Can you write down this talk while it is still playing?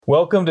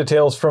Welcome to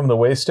Tales from the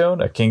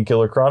Waystone, a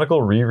Kingkiller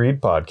Chronicle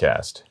reread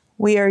podcast.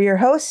 We are your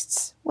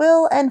hosts,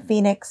 Will and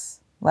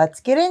Phoenix. Let's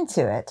get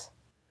into it.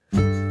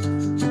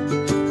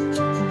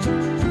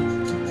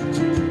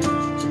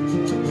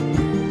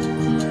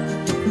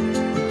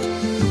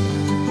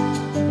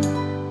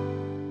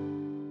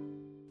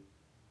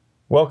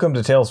 Welcome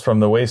to Tales from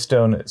the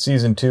Waystone,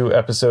 Season 2,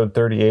 Episode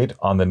 38,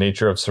 on the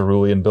nature of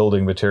cerulean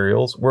building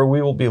materials, where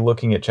we will be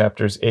looking at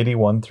chapters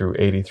 81 through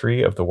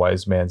 83 of The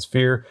Wise Man's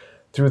Fear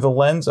through the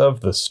lens of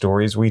the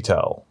stories we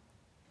tell.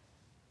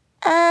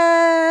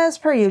 As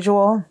per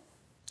usual,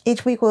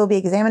 each week we'll be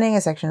examining a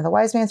section of The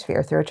Wise Man's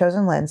Fear through a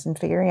chosen lens and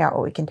figuring out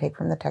what we can take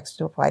from the text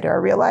to apply to our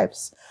real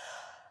lives.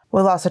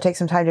 We'll also take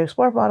some time to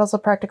explore models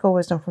of practical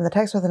wisdom from the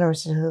text with an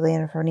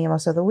Aristotelian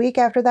Phronimos of the week.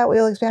 After that,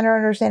 we'll expand our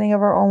understanding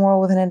of our own world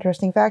with an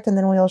interesting fact, and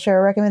then we'll share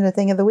a recommended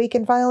thing of the week,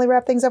 and finally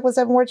wrap things up with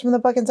 7 words from the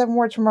book and 7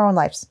 words from our own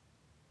lives.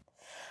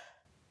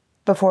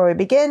 Before we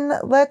begin,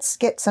 let's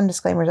get some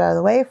disclaimers out of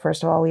the way.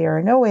 First of all, we are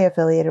in no way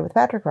affiliated with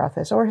Patrick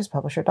Rothfuss or his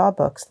publisher Daw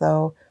Books,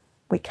 though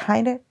we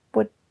kind of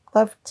would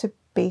love to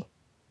be,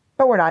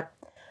 but we're not.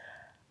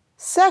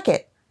 Second,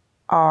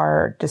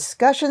 our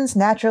discussions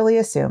naturally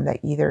assume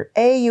that either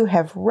A, you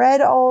have read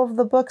all of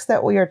the books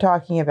that we are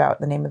talking about,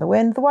 The Name of the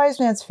Wind, The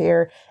Wise Man's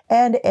Fear,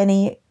 and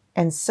any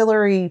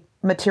ancillary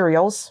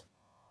materials,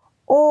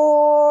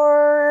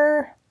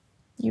 or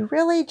you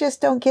really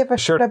just don't give a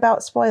shit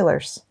about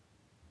spoilers.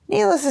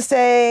 Needless to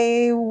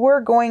say,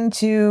 we're going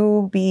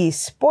to be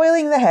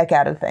spoiling the heck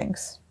out of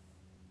things.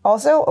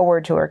 Also, a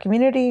word to our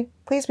community,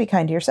 please be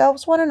kind to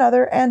yourselves, one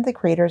another, and the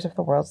creators of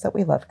the worlds that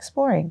we love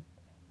exploring.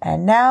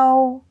 And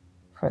now,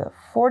 for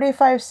the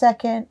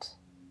 45-second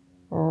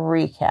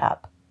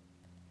recap.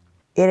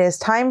 It is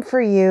time for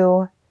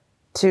you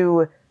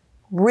to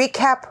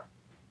recap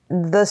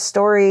the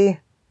story,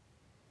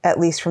 at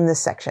least from this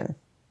section.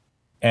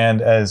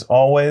 And as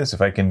always, if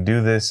I can do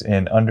this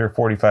in under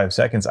 45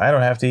 seconds, I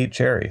don't have to eat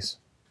cherries.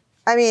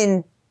 I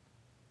mean,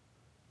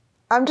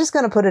 I'm just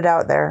going to put it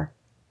out there.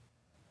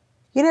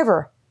 You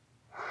never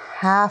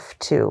have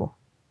to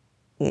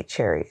eat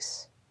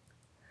cherries.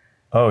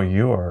 Oh,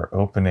 you are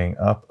opening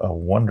up a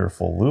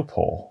wonderful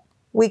loophole.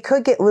 We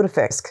could get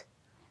lutefisk.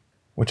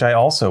 Which I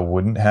also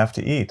wouldn't have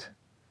to eat.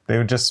 They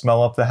would just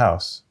smell up the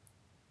house.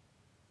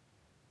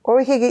 Or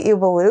we could get you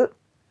balut.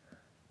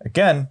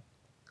 Again,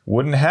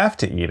 wouldn't have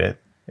to eat it.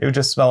 It would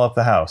just smell up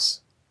the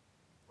house.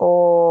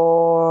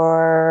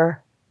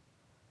 Or...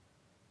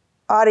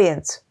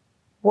 Audience,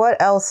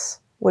 what else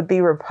would be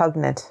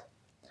repugnant?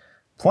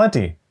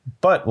 Plenty.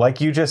 But,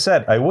 like you just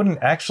said, I wouldn't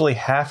actually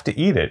have to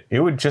eat it. It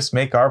would just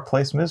make our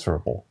place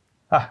miserable.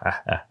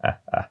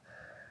 I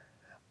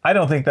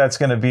don't think that's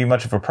going to be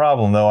much of a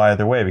problem, though,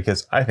 either way,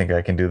 because I think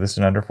I can do this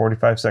in under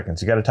 45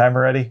 seconds. You got a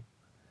timer ready?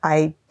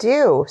 I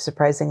do,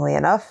 surprisingly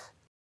enough.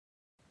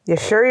 You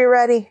sure you're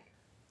ready?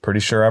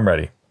 Pretty sure I'm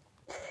ready.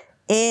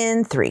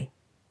 In 3,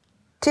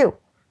 2,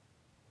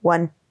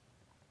 1,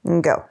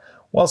 go.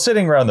 While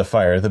sitting round the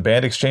fire, the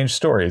band exchanged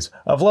stories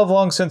of love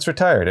long since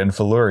retired and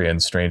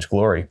Felurian's strange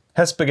glory.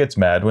 Hespa gets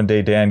mad when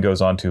Dedan goes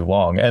on too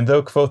long, and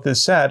though Kvothe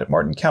is sad,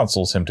 Martin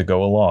counsels him to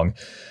go along.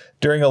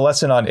 During a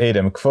lesson on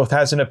Adem, Kvothe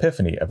has an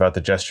epiphany about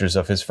the gestures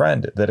of his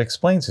friend that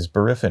explains his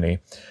beriphony.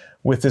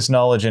 With this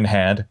knowledge in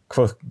hand,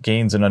 Kvothe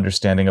gains an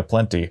understanding of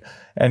plenty,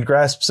 and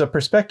grasps a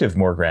perspective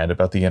more grand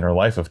about the inner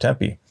life of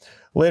Tempe.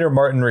 Later,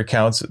 Martin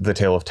recounts the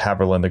tale of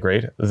Taborlin the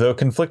Great, though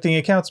conflicting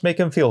accounts make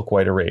him feel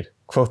quite irate.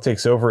 Kvothe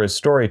takes over as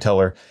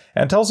storyteller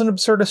and tells an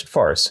absurdist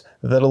farce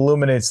that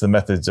illuminates the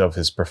methods of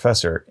his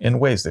professor in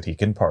ways that he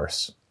can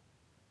parse.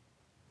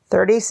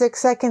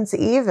 36 seconds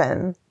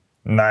even.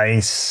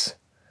 Nice.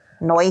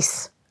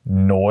 Nice.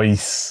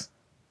 Nice.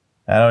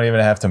 I don't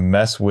even have to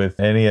mess with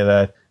any of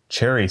that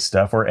cherry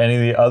stuff or any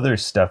of the other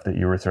stuff that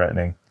you were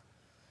threatening.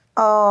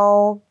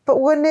 Oh,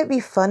 but wouldn't it be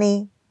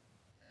funny?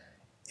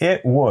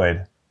 It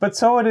would. But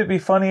so would it be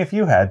funny if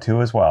you had to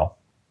as well.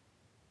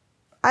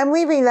 I'm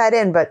leaving that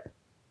in, but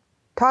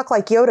talk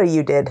like Yoda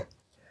you did.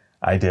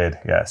 I did,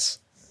 yes.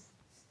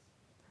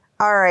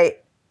 All right.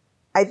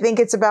 I think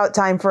it's about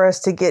time for us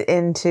to get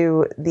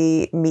into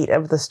the meat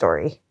of the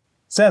story.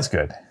 Sounds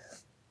good.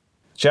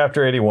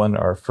 Chapter 81,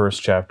 our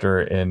first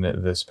chapter in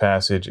this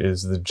passage,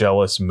 is The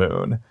Jealous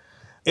Moon.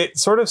 It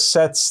sort of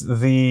sets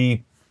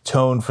the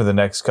tone for the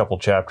next couple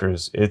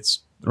chapters.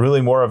 It's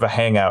really more of a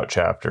hangout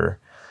chapter.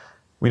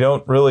 We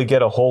don't really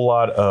get a whole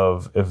lot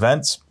of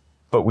events,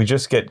 but we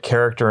just get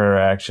character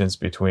interactions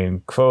between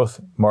Kvothe,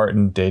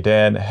 Martin,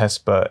 Dedan,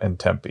 Hespa, and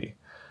Tempe.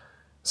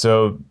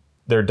 So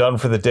they're done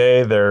for the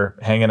day. They're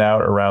hanging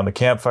out around the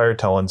campfire,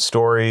 telling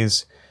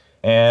stories.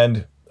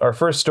 And our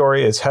first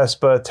story is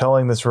Hespa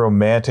telling this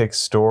romantic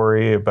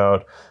story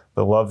about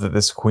the love that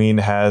this queen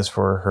has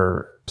for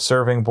her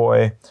serving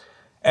boy.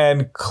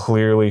 And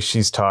clearly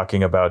she's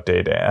talking about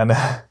Dedan.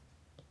 I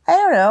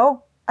don't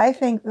know. I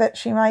think that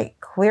she might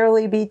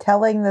clearly be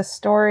telling the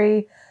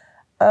story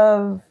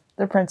of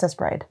the Princess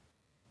Bride.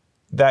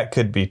 That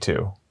could be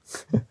too.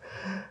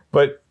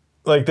 But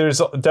like,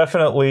 there's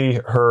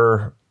definitely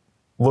her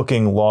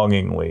looking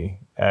longingly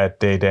at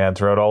Dedan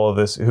throughout all of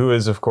this, who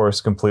is, of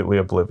course, completely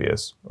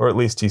oblivious, or at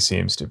least he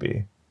seems to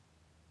be.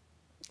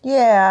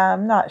 Yeah,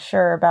 I'm not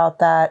sure about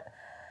that.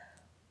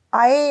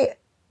 I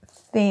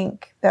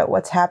think that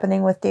what's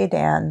happening with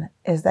Dedan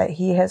is that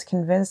he has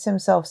convinced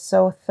himself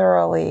so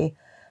thoroughly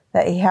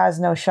that he has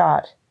no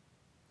shot.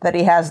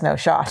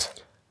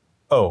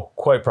 Oh,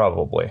 quite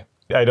probably.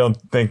 I don't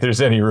think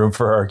there's any room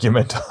for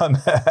argument on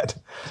that.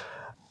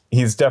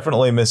 He's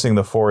definitely missing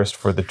the forest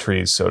for the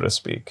trees, so to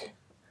speak.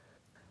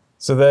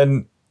 So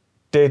then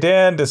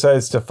Dedan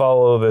decides to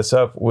follow this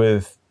up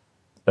with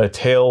a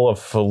tale of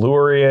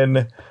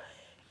Felurian.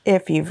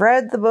 If you've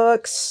read the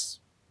books,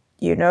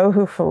 you know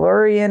who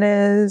Felurian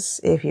is.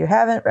 If you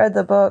haven't read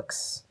the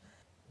books...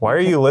 Why are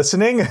you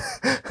listening?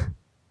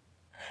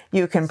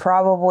 You can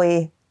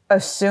probably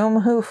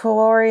assume who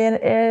Felurian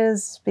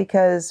is,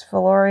 because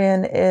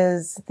Felurian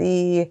is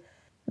the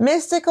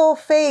mystical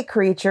fae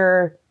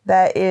creature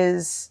that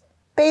is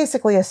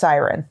basically a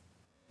siren.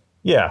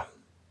 Yeah.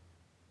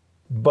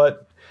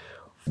 But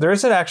there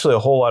isn't actually a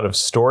whole lot of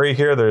story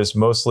here. There's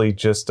mostly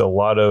just a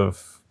lot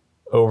of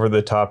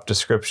over-the-top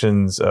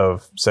descriptions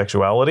of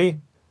sexuality.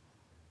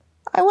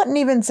 I wouldn't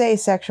even say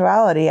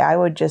sexuality. I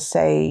would just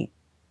say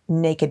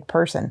naked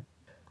person.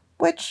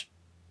 Which,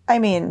 I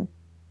mean,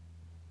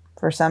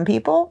 for some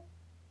people,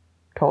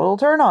 total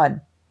turn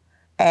on.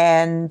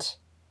 And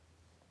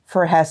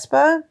for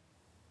Hespa,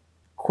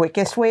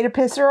 quickest way to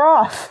piss her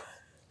off.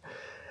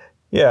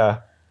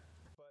 Yeah.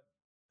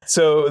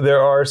 So there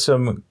are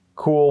some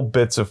cool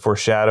bits of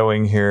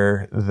foreshadowing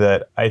here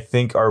that I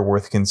think are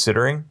worth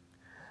considering.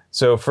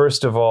 So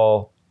first of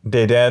all,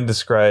 Dedan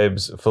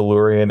describes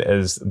Felurian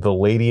as the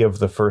Lady of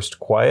the First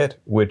Quiet,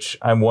 which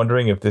I'm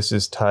wondering if this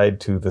is tied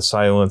to the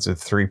Silence of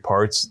Three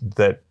Parts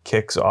that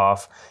kicks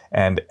off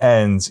and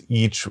ends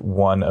each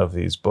one of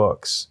these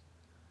books.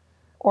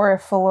 Or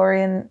if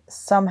Felurian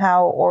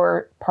somehow,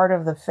 or part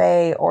of the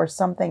Fae, or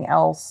something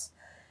else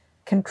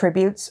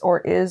contributes or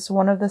is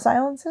one of the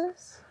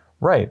silences.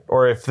 Right.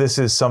 Or if this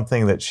is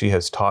something that she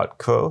has taught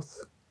Kvothe.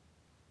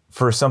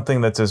 For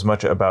something that's as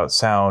much about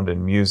sound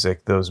and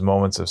music, those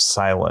moments of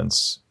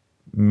silence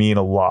mean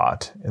a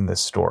lot in this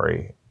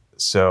story.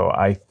 So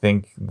I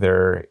think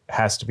there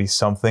has to be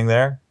something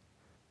there.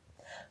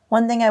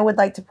 One thing I would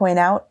like to point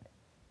out,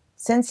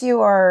 since you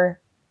are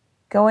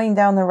going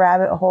down the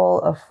rabbit hole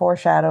of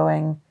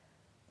foreshadowing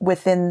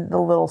within the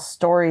little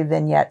story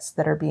vignettes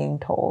that are being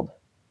told,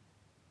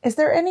 is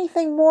there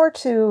anything more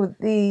to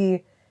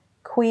the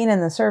Queen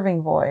and the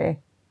Serving Boy?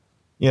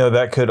 You know,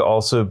 that could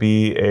also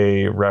be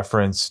a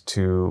reference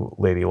to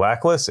Lady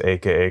Lackless,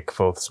 aka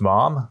Kvothe's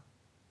mom.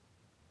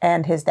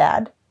 And his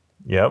dad.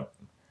 Yep.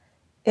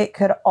 It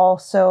could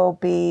also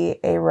be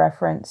a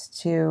reference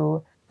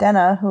to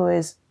Denna, who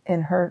is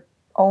in her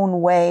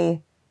own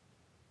way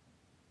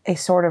a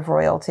sort of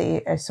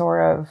royalty, a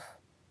sort of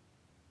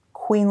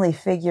queenly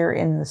figure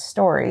in the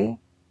story.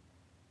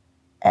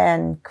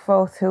 And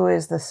Kvothe, who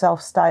is the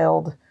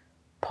self-styled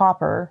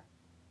pauper.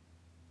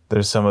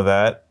 There's some of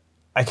that.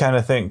 I kind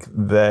of think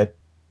that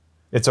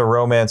it's a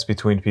romance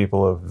between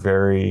people of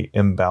very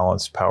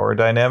imbalanced power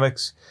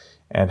dynamics.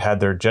 And had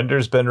their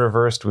genders been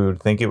reversed, we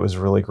would think it was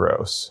really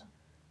gross.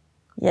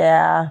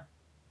 Yeah.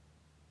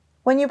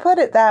 When you put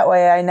it that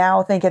way, I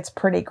now think it's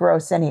pretty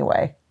gross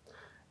anyway.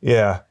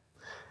 Yeah.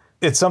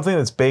 It's something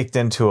that's baked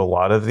into a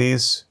lot of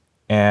these,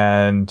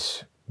 and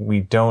we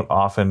don't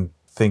often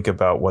think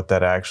about what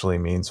that actually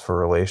means for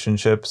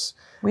relationships.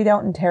 We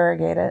don't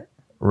interrogate it.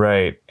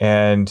 Right.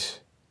 And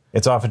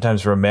it's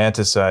oftentimes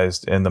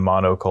romanticized in the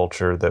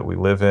monoculture that we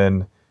live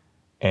in,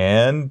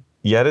 and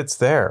yet it's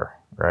there,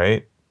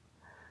 right?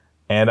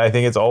 And I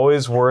think it's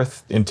always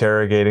worth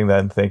interrogating that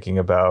and thinking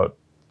about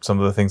some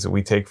of the things that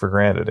we take for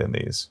granted in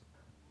these.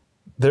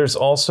 There's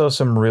also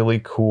some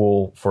really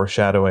cool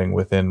foreshadowing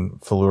within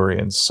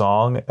Felurian's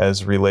song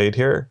as relayed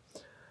here.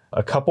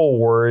 A couple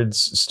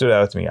words stood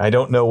out to me. I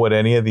don't know what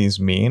any of these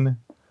mean,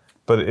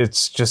 but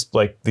it's just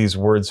like these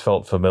words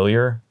felt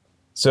familiar.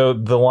 So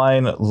the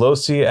line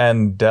Losi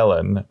and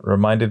Dellen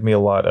reminded me a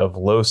lot of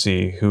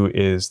Losi, who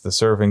is the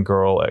serving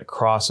girl at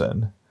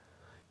Crossan.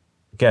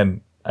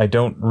 Again, I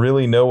don't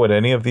really know what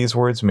any of these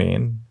words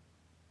mean,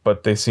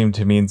 but they seem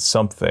to mean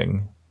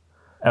something.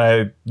 And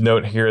I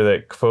note here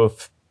that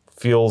Kvothe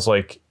feels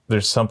like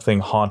there's something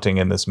haunting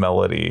in this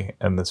melody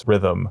and this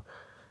rhythm,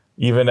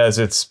 even as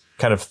it's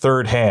kind of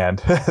third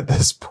hand at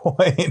this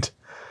point.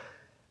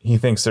 He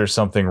thinks there's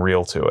something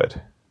real to it.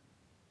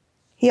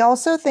 He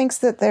also thinks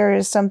that there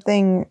is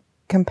something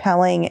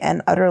compelling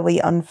and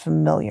utterly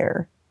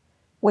unfamiliar,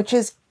 which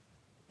is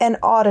an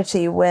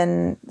oddity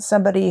when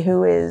somebody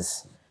who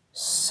is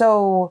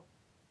so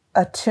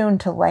attuned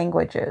to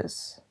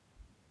languages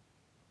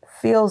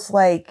feels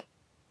like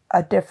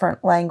a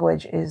different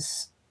language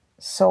is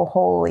so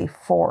wholly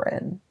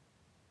foreign.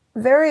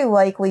 Very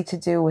likely to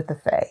do with the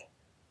Fae.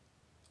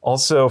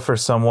 Also, for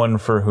someone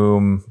for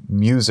whom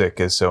music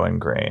is so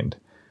ingrained,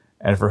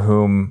 and for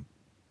whom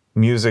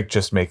music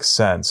just makes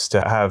sense,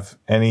 to have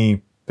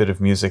any bit of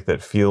music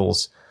that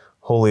feels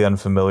wholly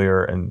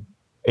unfamiliar and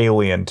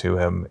alien to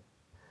him,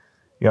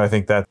 you know, I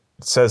think that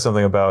says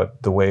something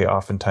about the way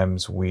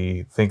oftentimes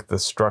we think the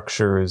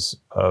structures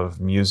of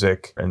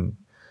music and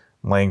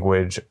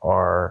language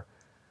are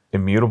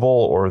immutable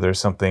or there's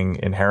something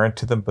inherent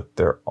to them, but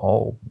they're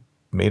all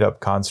made up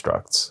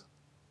constructs.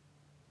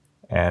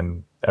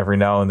 And every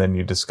now and then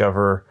you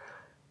discover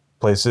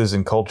places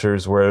and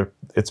cultures where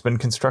it's been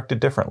constructed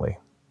differently.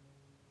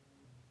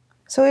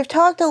 So we've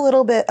talked a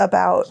little bit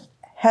about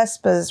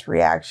Hespe's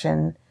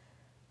reaction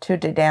to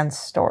Dedan's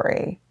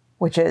story,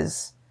 which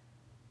is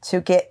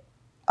to get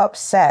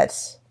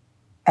upset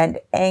and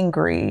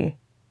angry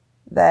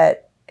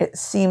that it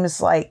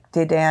seems like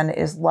Dedan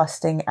is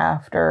lusting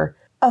after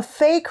a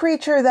fey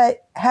creature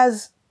that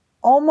has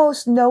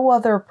almost no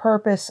other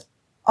purpose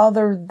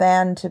other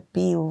than to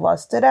be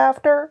lusted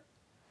after.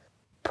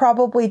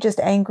 Probably just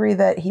angry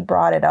that he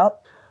brought it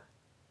up.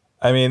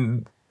 I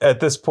mean, at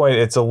this point,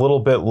 it's a little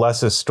bit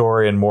less a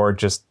story and more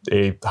just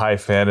a high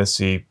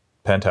fantasy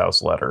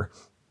penthouse letter.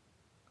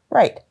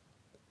 Right.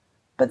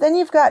 But then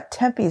you've got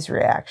Tempe's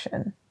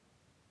reaction.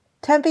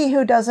 Tempe,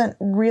 who doesn't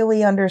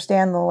really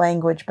understand the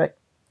language, but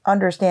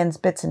understands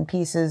bits and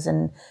pieces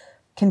and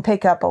can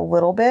pick up a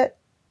little bit,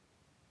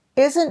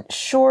 isn't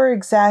sure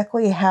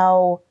exactly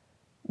how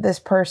this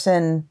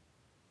person,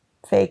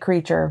 fey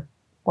creature,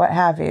 what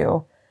have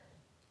you,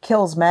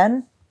 kills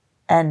men.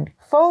 And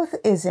Kvothe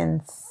is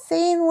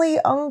insanely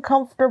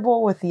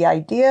uncomfortable with the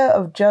idea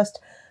of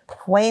just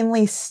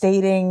plainly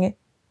stating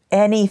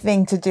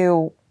anything to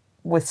do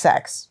with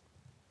sex.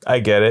 I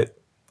get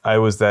it. I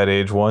was that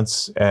age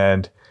once,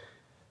 and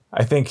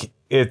I think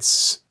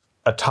it's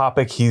a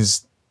topic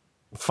he's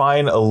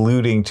fine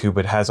alluding to,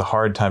 but has a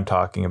hard time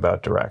talking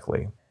about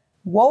directly.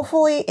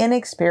 Woefully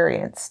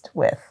inexperienced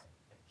with.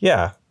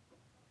 Yeah.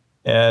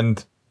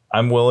 And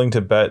I'm willing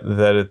to bet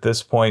that at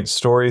this point,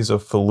 stories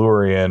of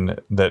Felurian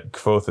that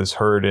Kvothe has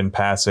heard in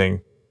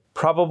passing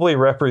probably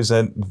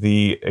represent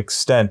the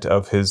extent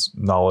of his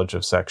knowledge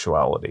of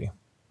sexuality.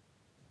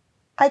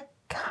 I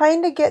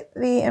kind of get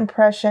the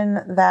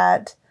impression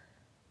that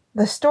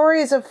the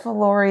stories of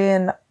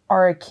Felurian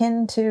are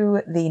akin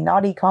to the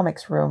naughty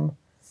comics room.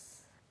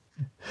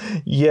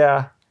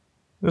 Yeah,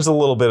 there's a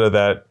little bit of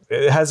that.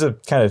 It has a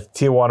kind of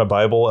Tijuana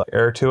Bible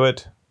air to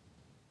it.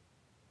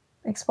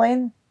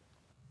 Explain?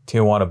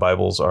 Tijuana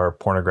Bibles are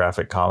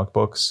pornographic comic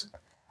books.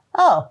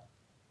 Oh,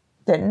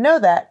 didn't know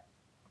that.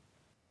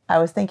 I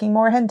was thinking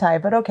more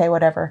hentai, but okay,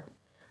 whatever.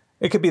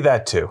 It could be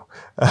that too.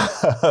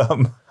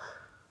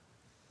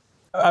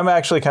 I'm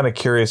actually kind of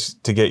curious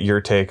to get your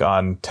take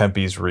on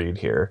Tempe's read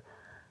here.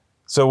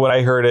 So when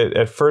I heard it,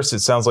 at first it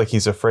sounds like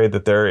he's afraid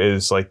that there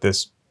is like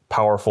this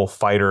powerful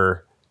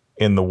fighter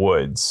in the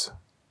woods.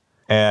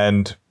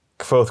 And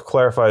Kvothe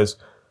clarifies,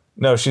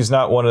 no, she's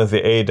not one of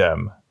the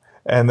Adem.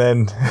 And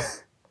then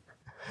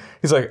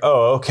he's like,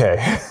 oh,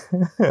 okay.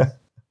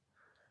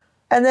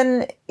 And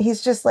then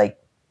he's just like,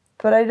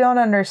 but I don't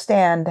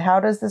understand. How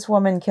does this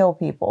woman kill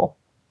people?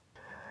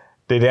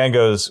 Dedan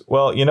goes,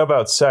 well, you know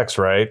about sex,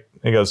 right?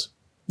 He goes,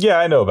 yeah,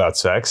 I know about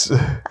sex.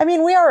 I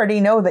mean, we already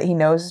know that he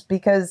knows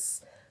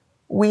because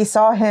we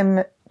saw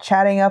him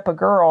chatting up a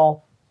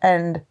girl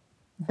and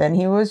then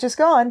he was just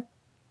gone.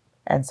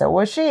 And so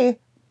was she.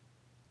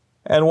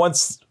 And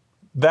once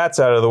that's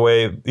out of the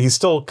way, he's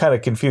still kind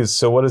of confused.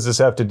 So what does this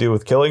have to do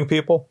with killing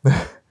people?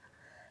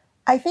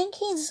 I think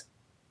he's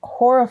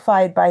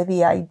horrified by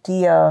the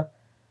idea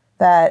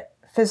that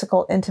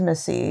physical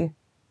intimacy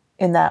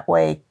in that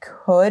way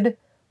could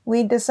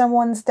lead to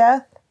someone's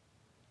death.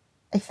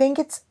 I think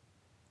it's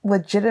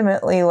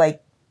legitimately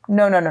like,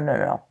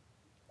 no.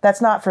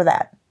 That's not for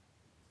that.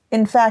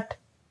 In fact,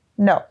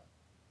 no.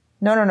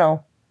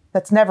 No.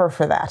 That's never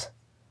for that.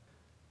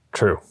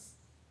 True.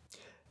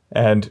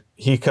 And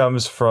he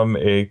comes from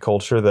a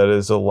culture that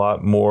is a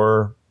lot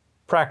more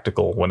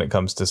practical when it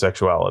comes to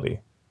sexuality.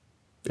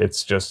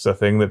 It's just a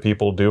thing that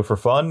people do for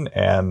fun,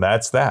 and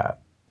that's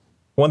that.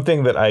 One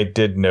thing that I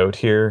did note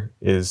here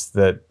is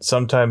that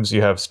sometimes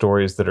you have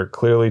stories that are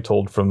clearly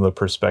told from the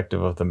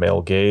perspective of the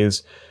male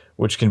gaze,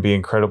 which can be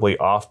incredibly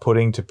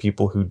off-putting to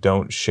people who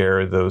don't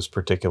share those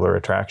particular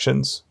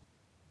attractions.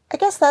 I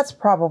guess that's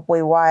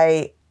probably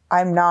why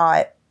I'm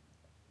not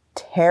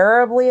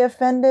terribly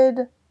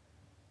offended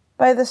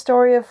by the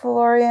story of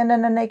Felurian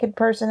and a naked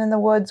person in the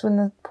woods in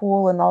the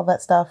pool and all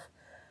that stuff.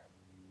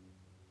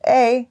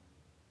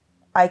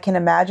 I can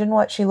imagine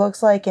what she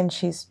looks like, and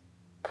she's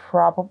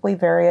probably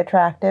very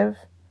attractive.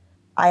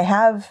 I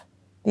have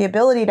the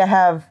ability to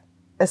have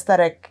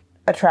aesthetic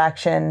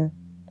attraction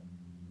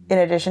in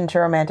addition to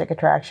romantic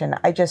attraction.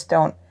 I just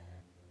don't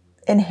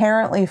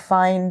inherently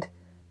find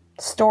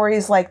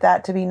stories like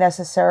that to be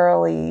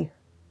necessarily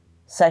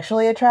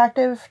sexually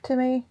attractive to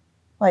me.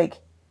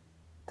 Like,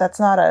 that's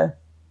not a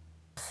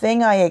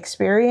thing I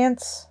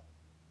experience.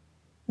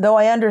 Though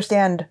I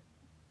understand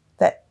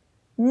that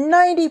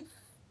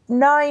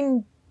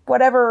 99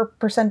 whatever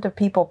 % of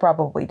people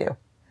probably do.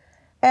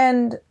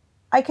 And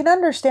I can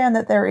understand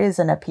that there is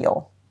an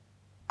appeal.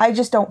 I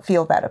just don't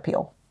feel that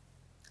appeal.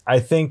 I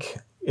think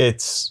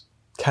it's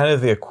kind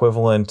of the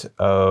equivalent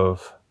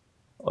of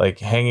like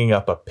hanging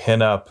up a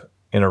pinup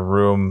in a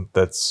room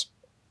that's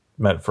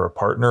meant for a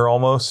partner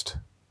almost.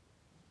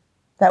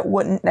 That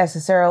wouldn't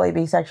necessarily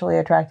be sexually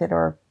attracted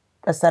or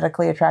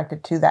aesthetically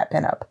attracted to that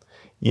pinup.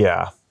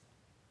 Yeah.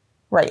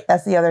 Right.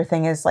 That's the other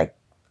thing is, like,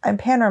 I'm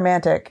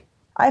panromantic.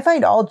 I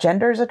find all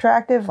genders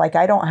attractive. Like,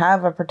 I don't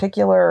have a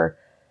particular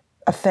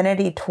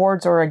affinity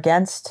towards or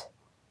against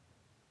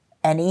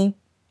any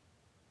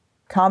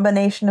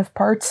combination of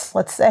parts,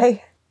 let's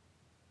say.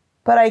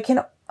 But I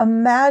can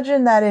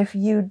imagine that if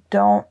you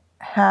don't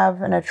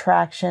have an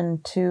attraction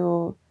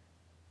to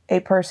a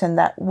person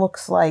that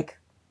looks like,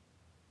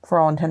 for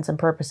all intents and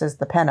purposes,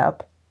 the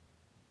pinup,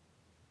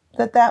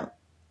 that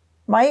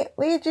might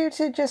lead you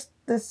to just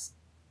this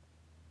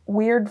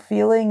weird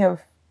feeling of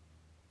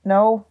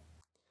no.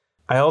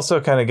 I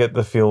also kind of get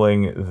the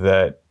feeling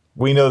that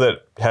we know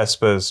that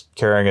Hespa's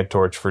carrying a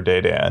torch for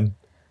Dedan.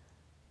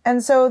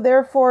 And so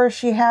therefore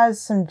she has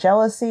some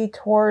jealousy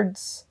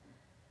towards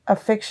a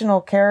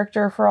fictional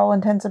character for all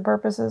intents and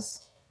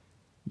purposes.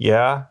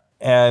 Yeah.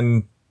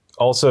 And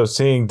also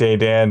seeing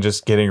Dedan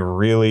just getting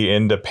really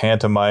into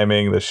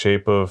pantomiming the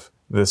shape of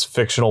this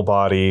fictional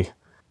body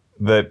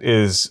that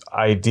is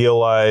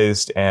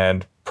idealized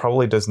and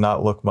probably does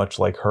not look much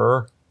like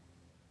her.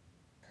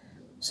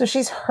 So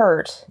she's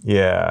hurt.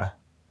 Yeah.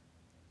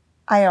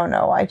 I don't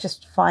know. I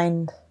just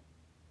find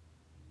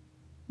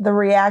the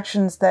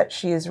reactions that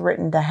she is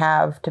written to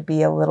have to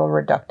be a little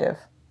reductive.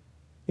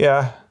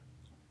 Yeah.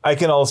 I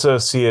can also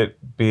see it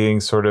being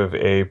sort of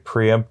a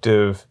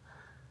preemptive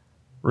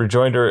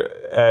rejoinder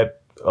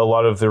at a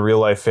lot of the real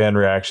life fan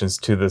reactions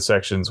to the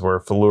sections where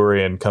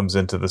Felurian comes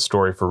into the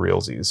story for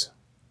realsies.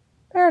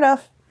 Fair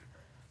enough.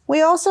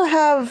 We also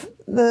have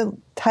the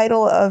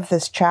title of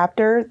this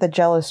chapter, The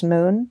Jealous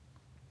Moon,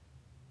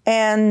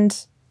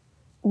 and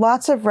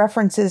lots of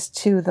references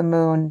to the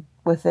moon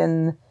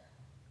within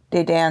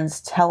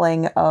Dedan's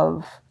telling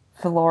of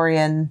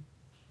Felurian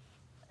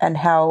and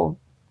how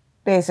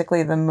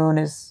basically the moon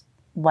is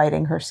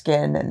lighting her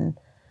skin and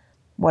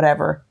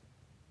whatever.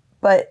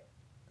 But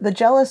the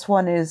jealous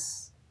one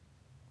is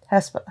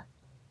Hespa.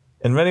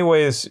 In many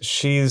ways,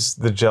 she's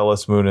the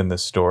jealous moon in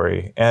this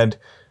story, and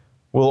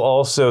we'll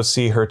also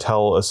see her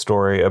tell a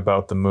story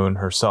about the moon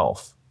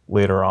herself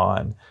later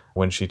on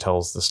when she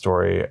tells the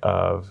story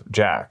of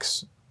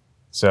Jax.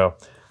 So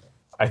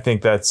I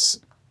think that's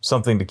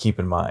something to keep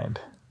in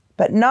mind.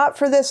 But not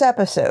for this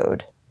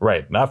episode.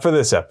 Right, not for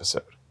this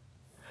episode.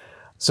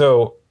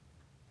 So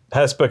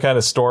Hespa kind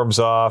of storms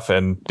off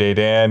and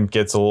Dedan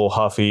gets a little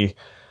huffy,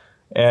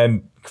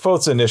 and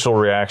Kvothe's initial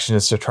reaction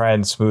is to try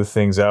and smooth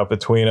things out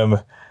between them.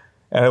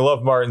 And I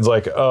love Martin's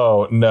like,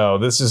 oh, no,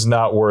 this is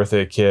not worth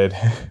it, kid.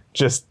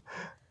 Just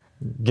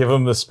give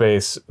them the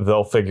space.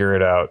 They'll figure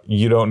it out.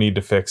 You don't need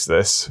to fix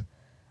this.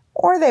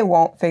 Or they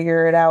won't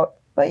figure it out,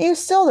 but you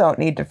still don't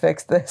need to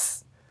fix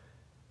this.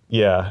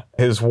 Yeah,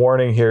 his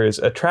warning here is,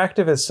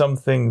 attractive as some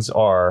things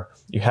are,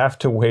 you have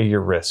to weigh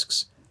your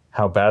risks.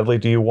 How badly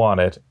do you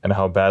want it, and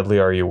how badly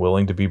are you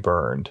willing to be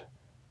burned?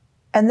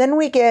 And then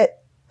we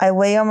get, I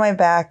lay on my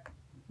back,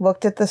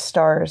 looked at the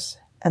stars,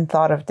 and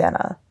thought of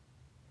Denna.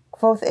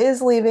 Kvothe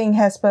is leaving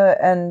Hespa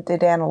and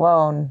Dedan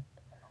alone,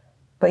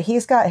 but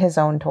he's got his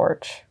own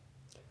torch.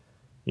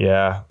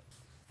 Yeah.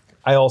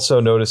 I also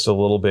noticed a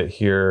little bit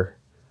here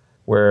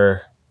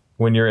where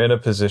when you're in a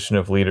position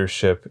of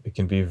leadership, it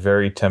can be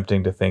very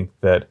tempting to think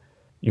that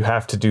you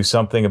have to do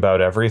something about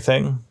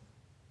everything.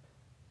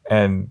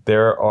 And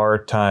there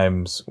are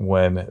times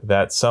when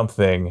that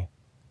something,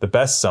 the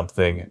best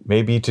something,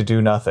 may be to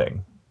do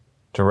nothing.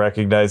 To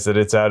recognize that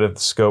it's out of the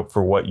scope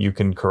for what you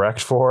can correct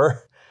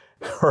for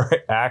or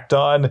act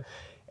on.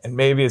 And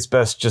maybe it's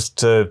best just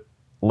to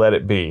let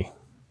it be.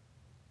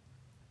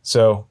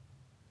 So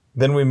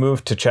then we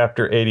move to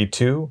chapter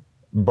 82,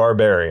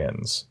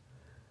 Barbarians.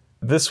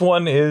 This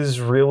one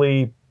is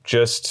really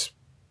just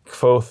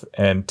Kvothe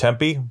and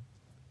Tempi.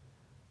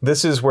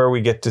 This is where we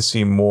get to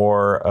see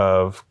more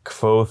of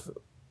Kvothe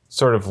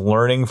sort of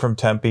learning from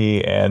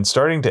Tempi and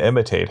starting to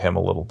imitate him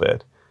a little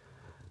bit.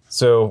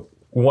 So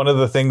one of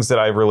the things that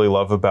I really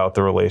love about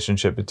the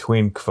relationship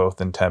between Kvothe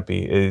and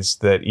Tempi is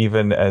that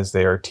even as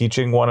they are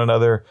teaching one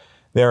another,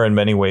 they are in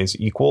many ways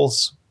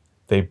equals.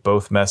 They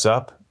both mess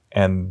up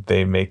and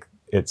they make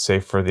it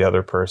safe for the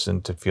other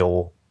person to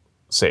feel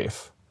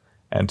safe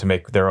and to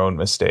make their own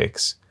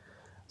mistakes.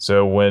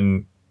 So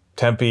when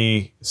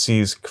Tempi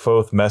sees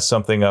Kvothe mess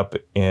something up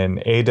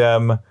in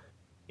Adem,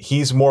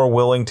 he's more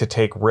willing to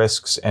take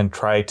risks and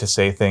try to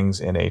say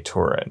things in a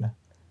Turin.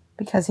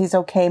 Because he's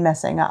okay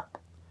messing up.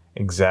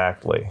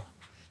 Exactly.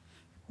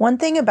 One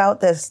thing about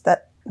this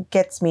that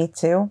gets me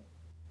too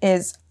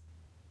is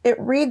it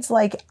reads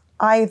like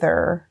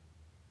either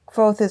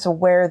Kvothe is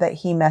aware that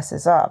he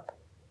messes up,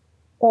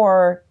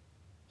 or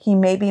he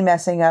may be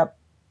messing up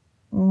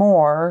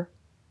more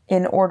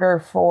in order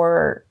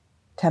for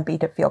Tempi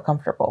to feel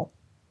comfortable.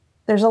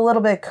 There's a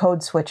little bit of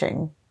code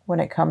switching when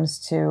it comes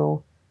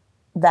to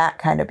that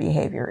kind of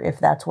behavior, if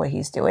that's what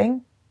he's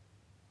doing.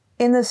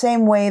 In the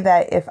same way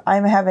that if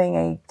I'm having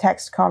a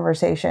text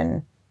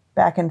conversation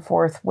back and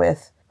forth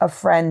with a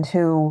friend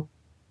who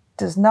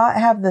does not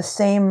have the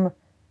same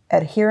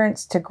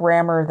adherence to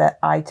grammar that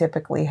I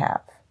typically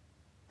have.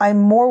 I'm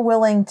more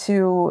willing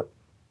to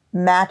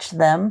match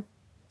them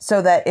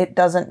so that it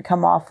doesn't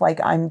come off like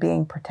I'm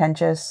being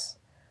pretentious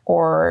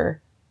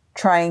or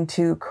trying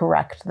to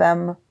correct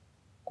them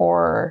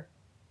or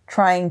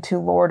trying to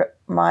lord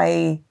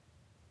my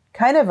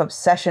kind of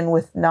obsession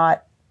with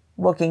not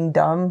looking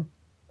dumb.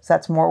 So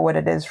that's more what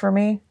it is for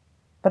me.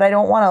 But I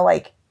don't want to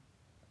like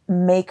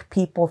make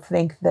people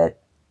think that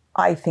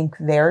I think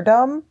they're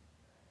dumb.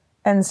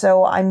 And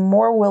so I'm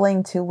more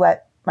willing to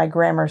let my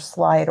grammar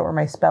slide or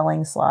my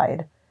spelling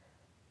slide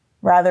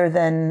rather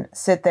than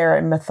sit there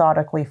and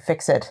methodically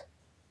fix it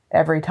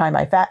every time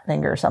I fat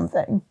finger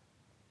something.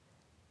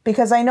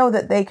 Because I know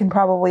that they can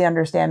probably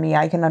understand me,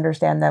 I can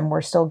understand them,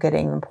 we're still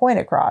getting the point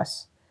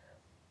across.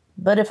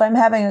 But if I'm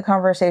having a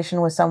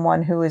conversation with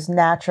someone who is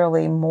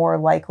naturally more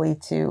likely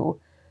to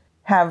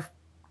have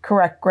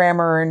correct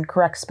grammar and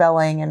correct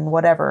spelling and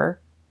whatever,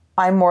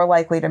 I'm more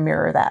likely to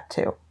mirror that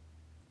too.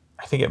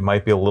 I think it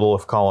might be a little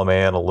of column A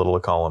and a little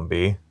of column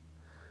B.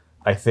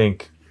 I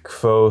think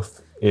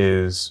Kvothe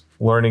is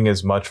learning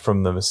as much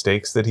from the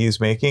mistakes that he's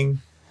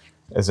making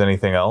as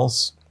anything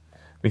else.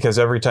 Because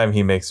every time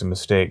he makes a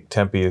mistake,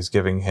 Tempi is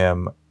giving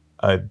him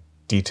a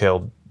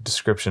detailed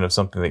description of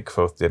something that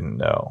Kvothe didn't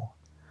know.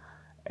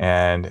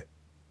 And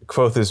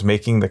Kvothe is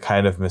making the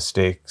kind of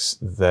mistakes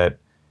that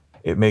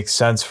it makes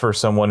sense for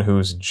someone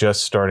who's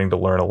just starting to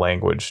learn a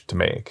language to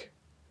make.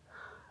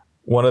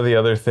 One of the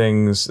other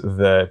things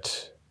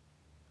that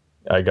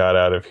I got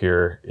out of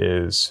here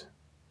is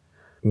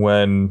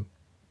when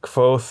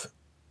Kvothe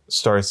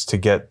starts to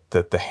get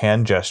that the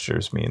hand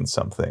gestures mean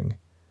something,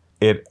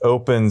 it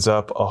opens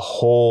up a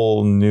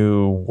whole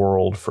new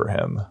world for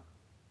him.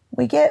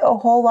 We get a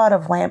whole lot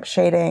of lamp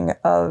shading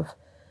of,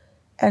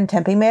 and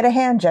Tempi made a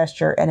hand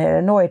gesture and it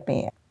annoyed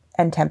me.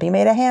 And Tempi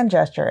made a hand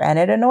gesture and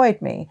it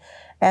annoyed me.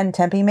 And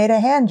Tempi made a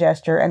hand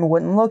gesture and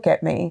wouldn't look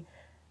at me.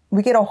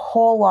 We get a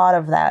whole lot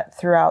of that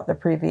throughout the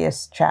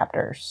previous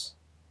chapters.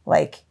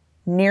 Like,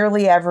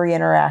 nearly every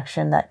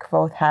interaction that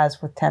Kvothe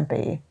has with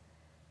Tempi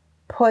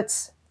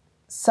puts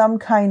some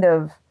kind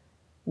of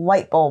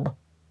light bulb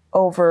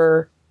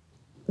over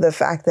the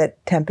fact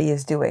that Tempi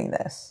is doing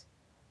this.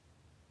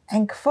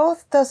 And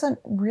Kvothe doesn't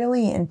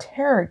really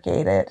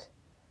interrogate it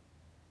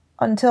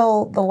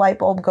until the light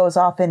bulb goes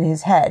off in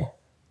his head.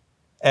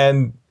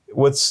 And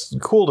what's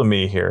cool to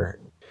me here,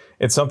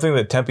 it's something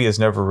that Tempi has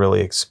never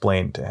really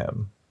explained to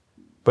him.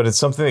 But it's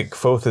something that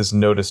Kvothe has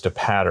noticed a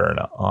pattern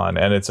on,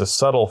 and it's a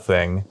subtle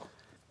thing.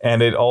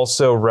 And it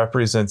also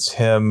represents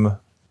him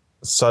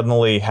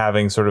suddenly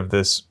having sort of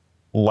this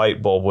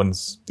light bulb when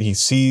he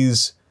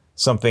sees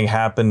something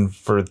happen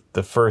for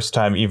the first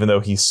time, even though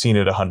he's seen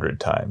it 100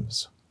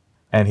 times.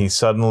 And he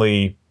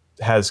suddenly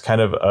has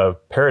kind of a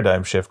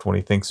paradigm shift when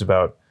he thinks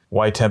about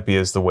why Tempi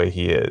is the way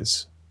he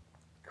is.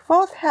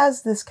 Kvothe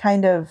has this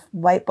kind of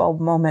light bulb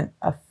moment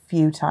a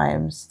few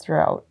times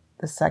throughout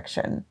the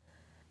section.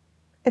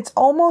 It's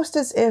almost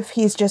as if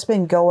he's just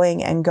been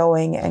going and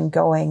going and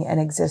going and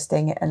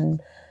existing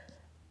and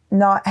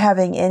not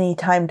having any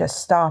time to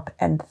stop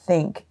and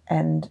think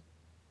and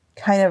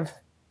kind of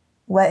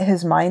let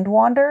his mind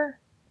wander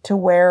to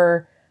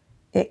where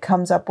it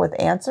comes up with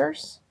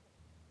answers.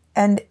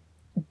 And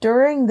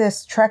during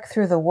this trek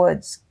through the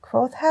woods,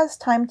 Kvothe has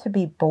time to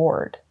be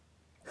bored.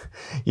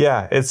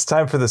 Yeah, it's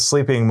time for the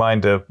sleeping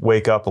mind to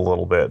wake up a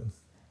little bit.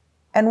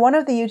 And one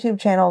of the YouTube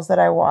channels that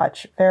I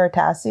watch,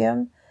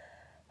 Veritasium,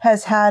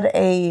 has had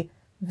a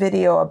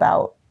video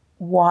about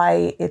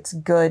why it's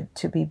good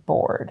to be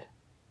bored.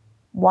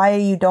 Why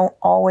you don't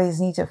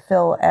always need to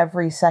fill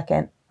every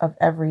second of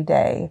every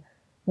day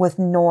with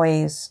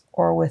noise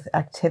or with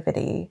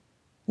activity.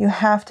 You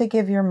have to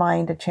give your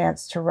mind a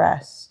chance to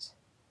rest.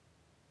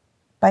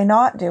 By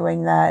not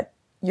doing that,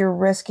 you're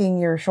risking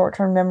your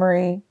short-term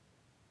memory,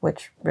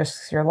 which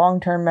risks your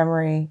long-term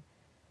memory.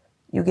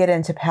 You get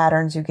into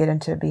patterns, you get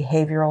into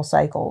behavioral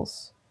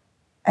cycles,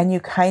 and you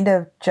kind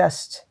of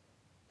just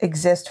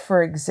exist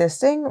for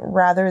existing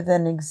rather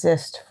than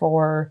exist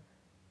for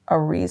a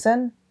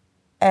reason.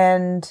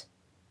 And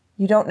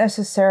you don't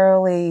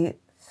necessarily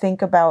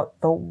think about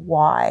the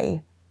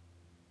why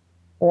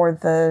or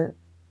the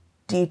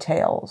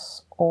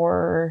details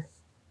or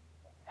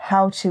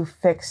how to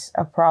fix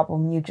a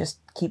problem. You just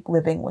keep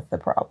living with the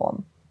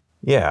problem.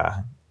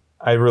 Yeah.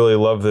 I really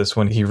love this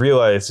when he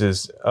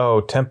realizes,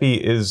 oh, Tempi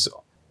is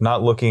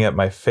not looking at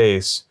my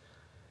face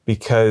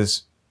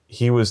because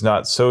he was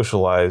not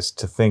socialized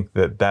to think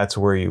that that's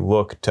where you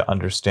look to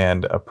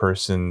understand a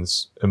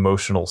person's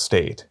emotional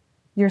state.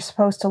 You're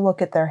supposed to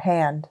look at their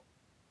hand.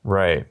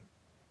 Right.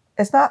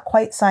 It's not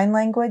quite sign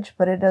language,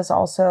 but it is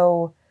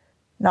also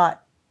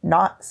not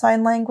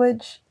sign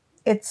language.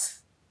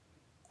 It's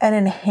an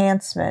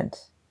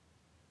enhancement.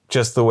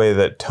 Just the way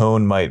that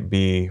tone might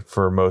be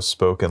for most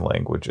spoken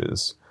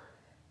languages.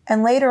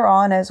 And later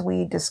on, as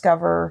we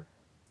discover,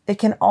 it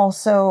can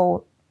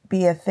also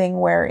be a thing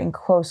where in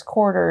close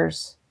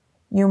quarters,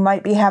 you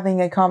might be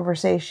having a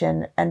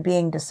conversation and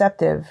being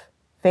deceptive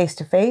face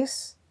to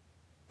face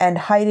and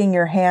hiding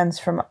your hands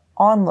from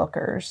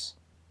onlookers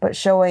but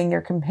showing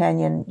your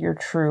companion your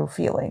true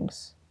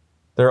feelings.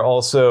 There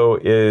also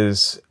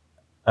is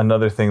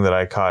another thing that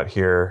I caught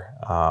here,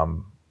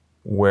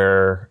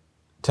 where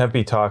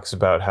Tempe talks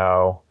about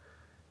how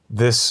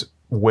this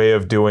way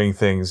of doing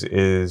things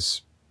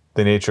is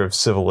the nature of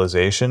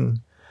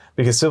civilization,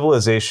 because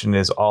civilization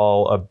is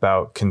all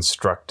about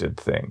constructed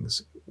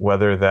things,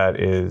 whether that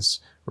is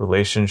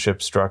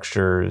relationship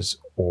structures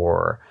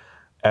or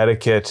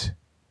etiquette,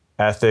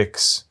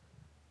 ethics,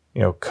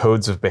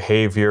 codes of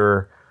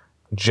behavior,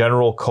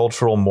 general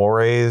cultural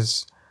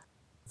mores,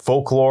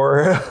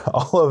 folklore.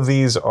 All of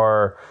these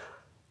are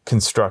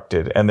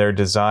constructed, and they're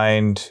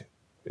designed,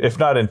 if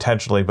not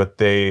intentionally, but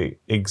they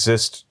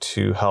exist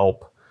to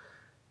help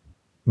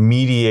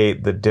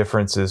mediate the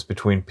differences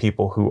between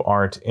people who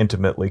aren't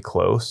intimately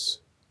close.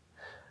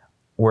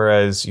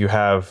 Whereas you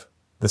have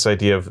this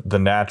idea of the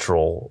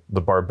natural,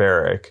 the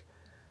barbaric,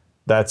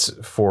 that's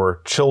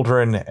for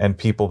children and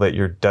people that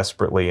you're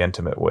desperately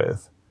intimate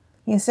with.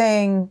 He's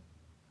saying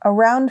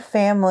around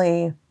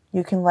family,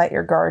 you can let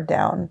your guard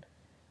down,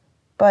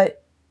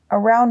 but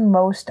around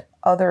most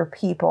other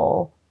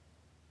people,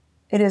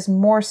 it is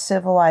more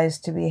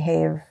civilized to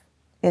behave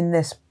in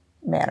this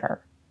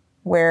manner,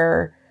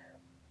 where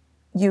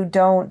you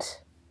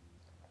don't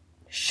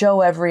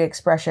show every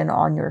expression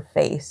on your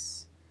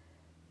face.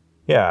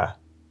 Yeah.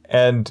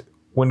 And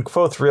when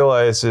Kvothe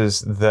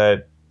realizes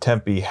that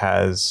Tempe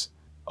has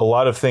a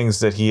lot of things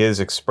that he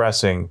is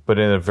expressing, but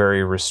in a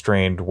very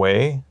restrained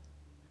way,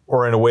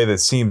 or in a way that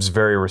seems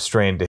very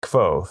restrained to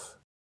Kvothe,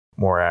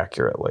 more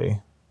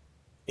accurately,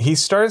 he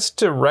starts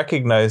to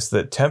recognize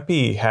that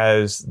Tempe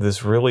has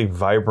this really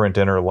vibrant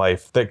inner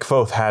life that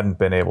Kvothe hadn't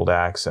been able to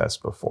access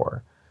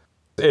before.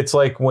 It's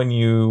like when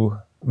you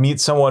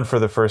meet someone for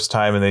the first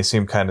time and they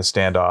seem kind of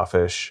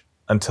standoffish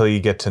until you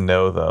get to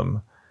know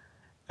them.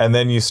 And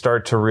then you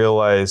start to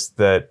realize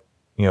that,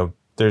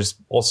 there's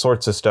all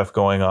sorts of stuff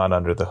going on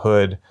under the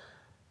hood.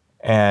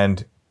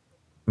 And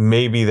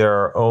maybe there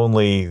are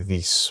only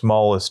the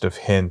smallest of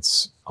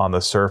hints on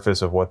the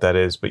surface of what that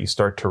is, but you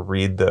start to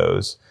read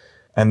those.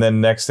 And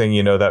then next thing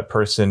you know, that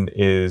person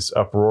is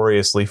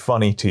uproariously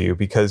funny to you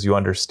because you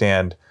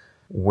understand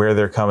where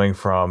they're coming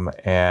from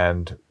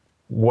and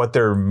what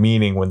they're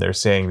meaning when they're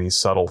saying these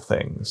subtle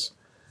things.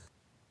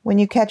 When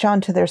you catch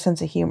on to their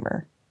sense of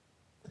humor.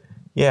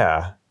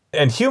 Yeah.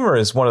 And humor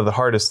is one of the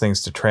hardest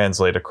things to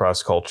translate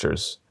across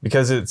cultures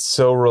because it's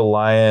so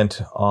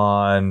reliant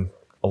on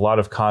a lot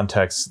of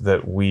contexts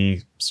that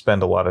we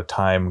spend a lot of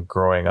time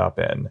growing up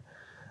in.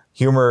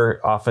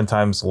 Humor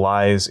oftentimes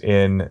lies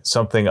in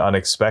something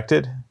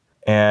unexpected.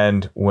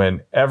 And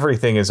when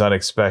everything is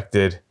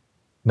unexpected,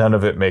 none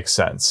of it makes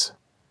sense.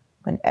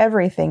 When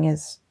everything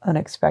is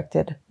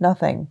unexpected,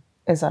 nothing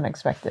is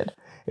unexpected.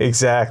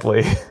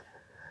 Exactly.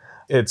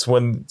 It's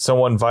when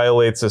someone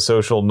violates a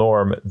social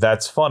norm,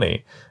 that's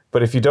funny.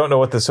 But if you don't know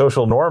what the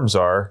social norms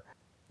are,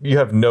 you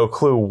have no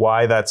clue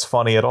why that's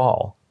funny at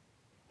all.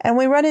 And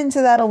we run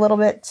into that a little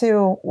bit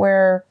too,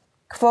 where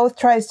Kvothe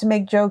tries to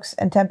make jokes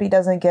and Tempe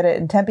doesn't get it,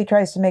 and Tempe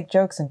tries to make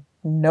jokes and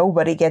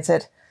nobody gets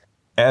it.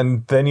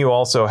 And then you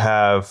also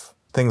have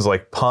things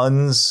like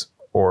puns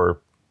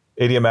or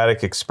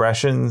idiomatic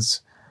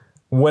expressions.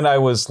 When I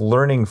was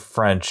learning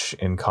French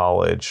in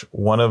college,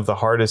 one of the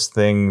hardest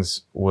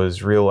things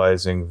was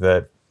realizing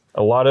that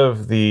a lot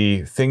of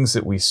the things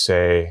that we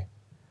say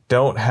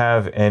don't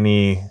have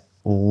any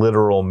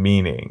literal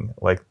meaning.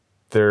 Like,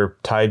 they're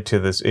tied to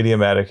this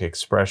idiomatic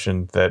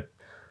expression that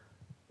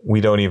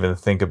we don't even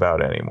think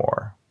about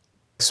anymore.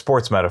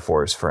 Sports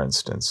metaphors, for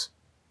instance.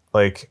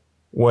 Like,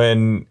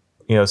 when,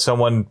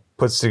 someone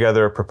puts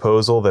together a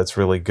proposal that's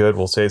really good,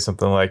 we'll say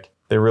something like,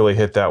 they really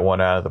hit that one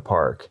out of the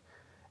park.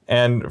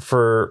 And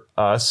for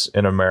us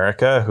in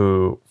America,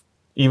 who,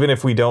 even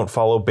if we don't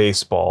follow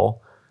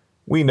baseball,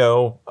 we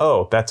know,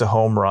 oh, that's a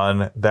home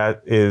run.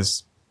 That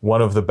is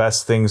one of the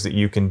best things that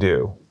you can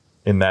do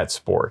in that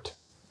sport.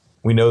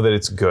 We know that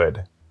it's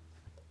good.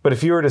 But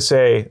if you were to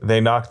say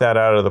they knocked that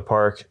out of the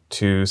park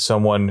to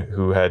someone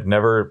who had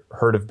never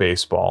heard of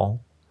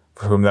baseball,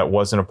 for whom that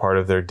wasn't a part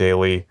of their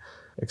daily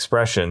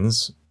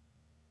expressions.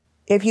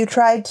 If you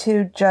tried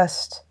to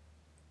just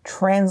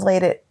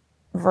translate it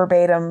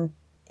verbatim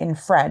in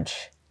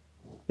French.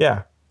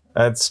 Yeah,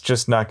 that's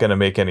just not going to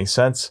make any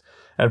sense.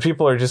 And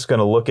people are just going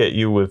to look at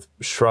you with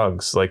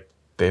shrugs, like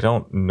they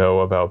don't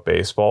know about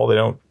baseball. They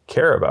don't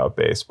care about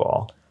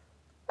baseball.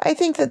 I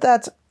think that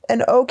that's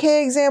an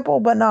okay example,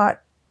 but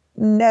not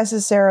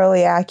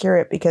necessarily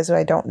accurate, because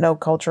I don't know,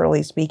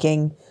 culturally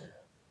speaking,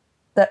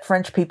 that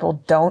French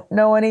people don't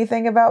know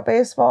anything about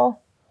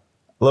baseball.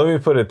 Let me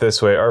put it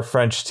this way. Our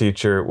French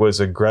teacher was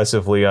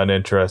aggressively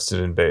uninterested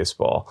in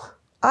baseball.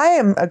 I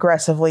am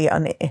aggressively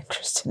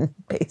uninterested in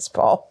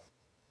baseball.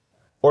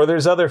 Or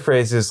there's other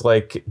phrases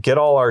like, get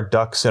all our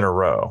ducks in a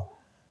row.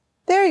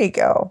 There you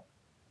go.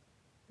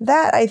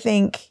 That, I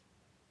think,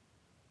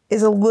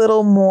 is a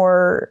little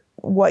more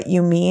what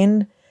you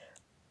mean.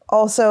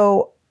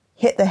 Also,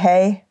 hit the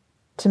hay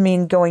to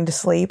mean going to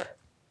sleep.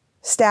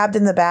 Stabbed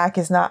in the back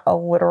is not a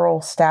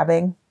literal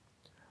stabbing.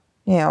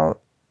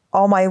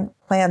 All my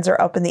plans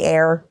are up in the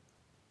air.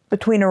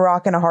 between a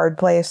rock and a hard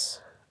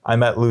place.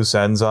 I'm at loose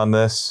ends on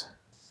this.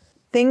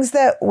 Things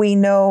that we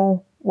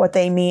know what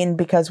they mean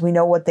because we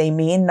know what they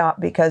mean, not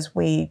because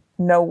we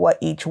know what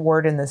each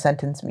word in the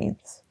sentence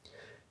means.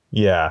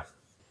 Yeah.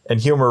 And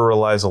humor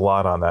relies a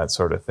lot on that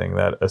sort of thing,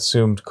 that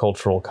assumed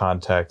cultural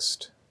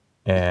context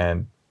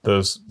and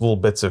those little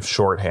bits of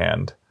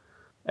shorthand.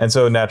 And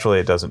so naturally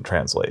it doesn't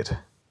translate.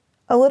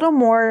 A little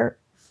more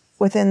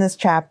within this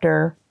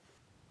chapter,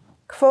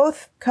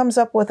 Kvothe comes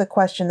up with a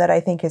question that I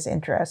think is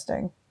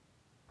interesting.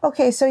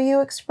 Okay, so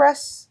you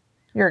express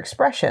your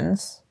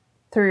expressions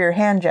through your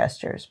hand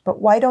gestures,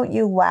 but why don't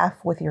you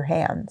laugh with your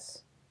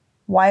hands?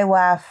 Why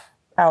laugh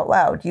out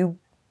loud? You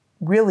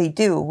really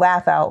do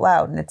laugh out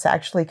loud, and it's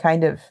actually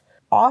kind of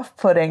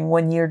off-putting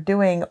when you're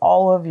doing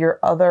all of your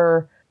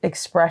other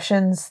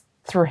expressions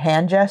through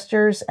hand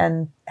gestures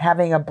and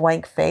having a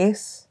blank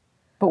face.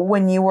 But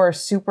when you are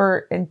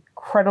super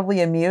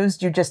incredibly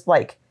amused, you just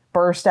like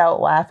burst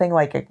out laughing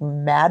like a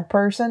mad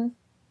person.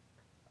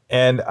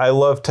 And I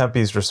love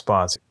Tempe's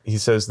response. He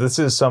says, this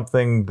is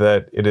something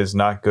that it is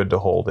not good to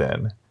hold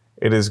in.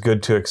 It is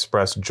good to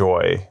express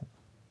joy.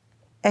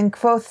 And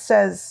Kvothe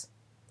says,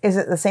 is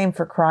it the same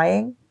for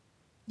crying?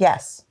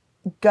 Yes.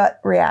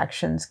 Gut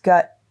reactions,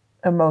 gut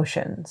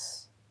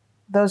emotions.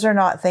 Those are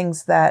not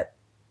things that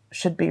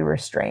should be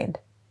restrained.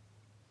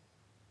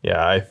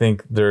 Yeah, I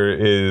think there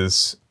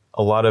is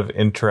a lot of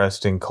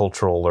interesting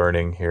cultural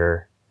learning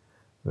here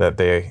that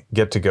they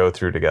get to go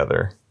through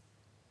together.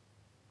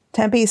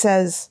 Tempe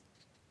says,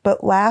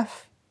 but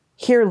laugh,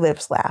 here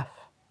lives laugh.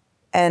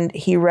 And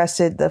he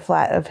rested the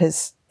flat of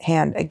his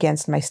hand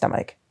against my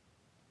stomach.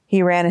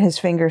 He ran his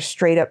fingers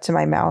straight up to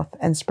my mouth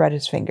and spread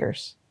his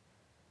fingers.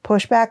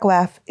 Pushback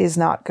laugh is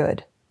not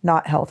good,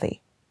 not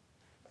healthy.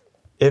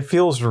 It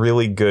feels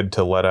really good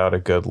to let out a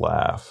good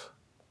laugh.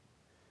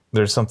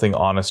 There's something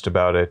honest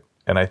about it,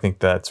 and I think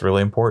that's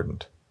really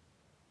important.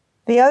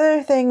 The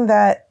other thing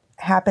that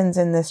happens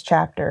in this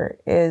chapter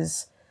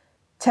is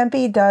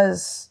Tempe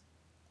does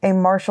a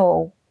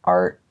martial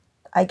art,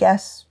 I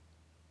guess,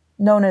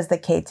 known as the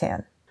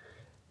Keitan.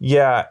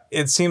 Yeah,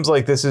 it seems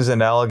like this is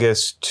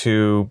analogous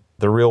to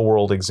the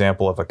real-world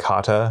example of a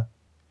kata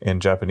in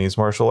Japanese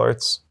martial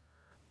arts,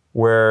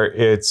 where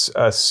it's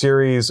a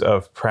series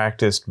of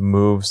practiced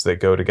moves that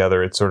go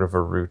together. It's sort of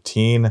a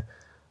routine,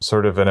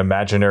 sort of an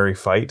imaginary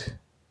fight.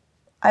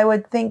 I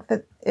would think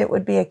that it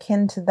would be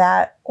akin to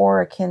that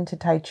or akin to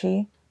Tai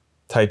Chi.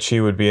 Tai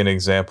Chi would be an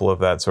example of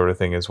that sort of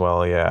thing as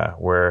well, yeah,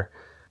 where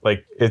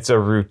like it's a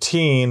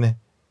routine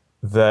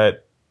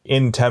that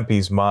in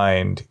Tempe's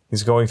mind,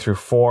 he's going through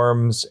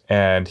forms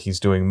and he's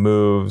doing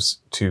moves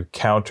to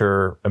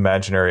counter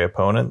imaginary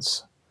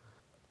opponents,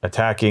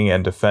 attacking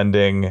and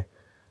defending.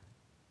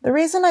 The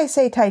reason I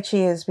say Tai Chi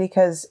is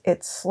because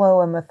it's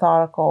slow and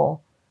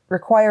methodical,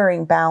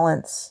 requiring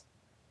balance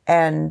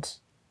and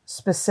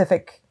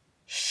specific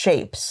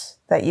shapes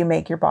that you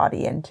make your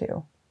body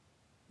into.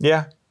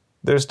 Yeah,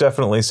 there's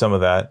definitely some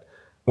of that.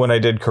 When I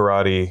did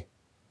karate,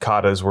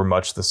 katas were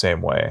much the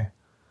same way.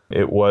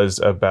 It was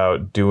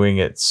about doing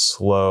it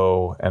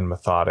slow and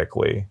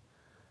methodically.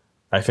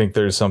 I think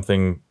there's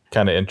something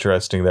kind of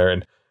interesting there.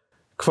 And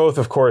Kvothe,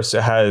 of course,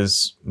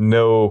 has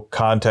no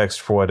context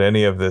for what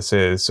any of this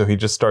is, so he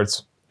just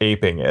starts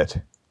aping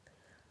it.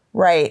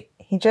 Right.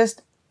 He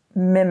just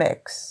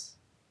mimics.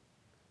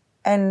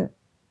 And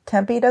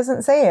Tempe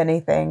doesn't say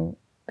anything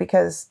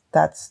because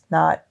that's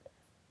not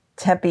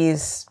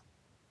Tempe's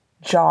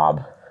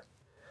job.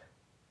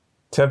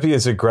 Tempe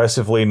is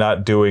aggressively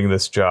not doing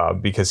this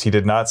job because he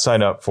did not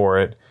sign up for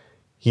it.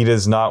 He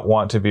does not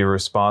want to be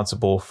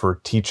responsible for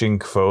teaching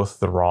Kvothe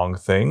the wrong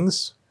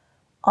things.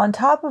 On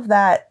top of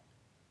that,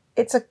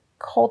 it's a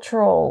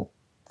cultural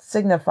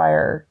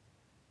signifier.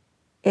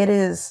 It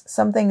is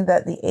something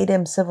that the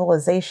Adem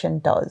civilization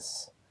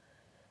does.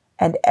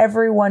 And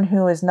everyone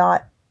who is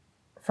not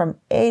from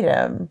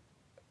Adem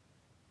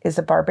is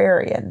a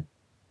barbarian.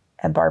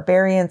 And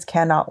barbarians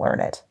cannot learn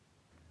it.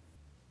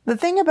 The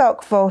thing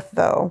about Kvothe,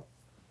 though,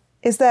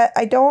 is that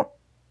I don't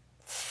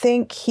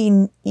think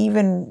he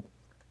even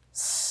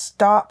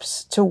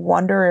stops to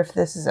wonder if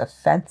this is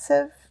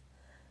offensive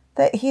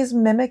that he's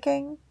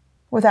mimicking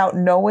without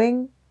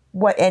knowing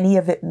what any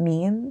of it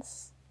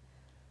means.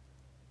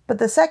 But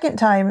the second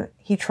time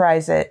he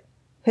tries it,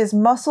 his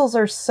muscles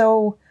are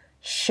so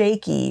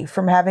shaky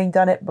from having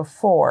done it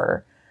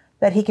before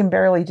that he can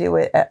barely do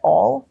it at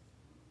all,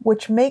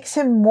 which makes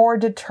him more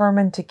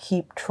determined to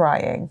keep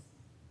trying.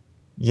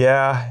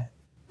 Yeah,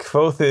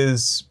 Kvothe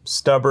is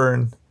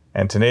stubborn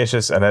and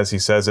tenacious, and as he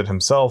says it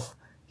himself,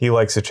 he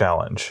likes a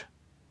challenge.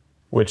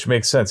 Which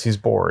makes sense, he's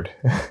bored.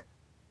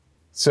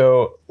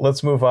 So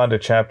let's move on to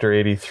chapter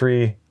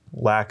 83,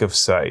 Lack of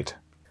Sight.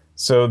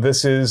 So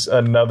this is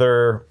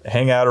another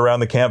hangout around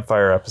the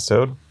campfire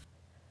episode.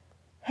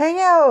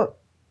 Hangout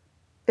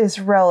is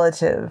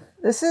relative.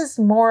 This is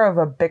more of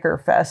a bicker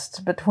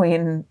fest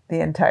between the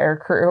entire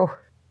crew.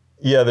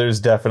 Yeah, there's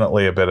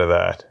definitely a bit of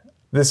that.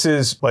 This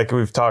is, like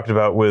we've talked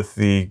about with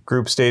the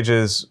group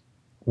stages,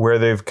 where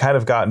they've kind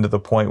of gotten to the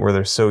point where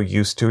they're so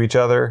used to each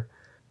other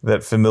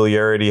that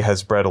familiarity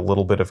has bred a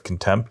little bit of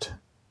contempt.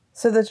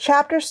 So the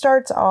chapter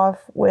starts off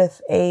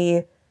with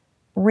a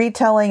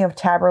retelling of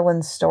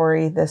Taborlin's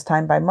story, this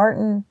time by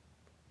Martin.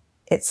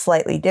 It's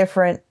slightly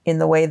different in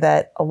the way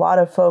that a lot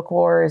of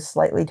folklore is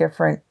slightly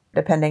different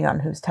depending on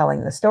who's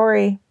telling the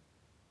story.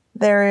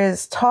 There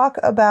is talk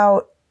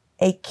about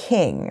a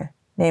king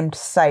named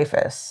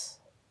Siphus.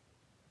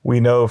 We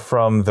know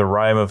from the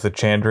Rime of the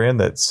Chandrian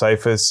that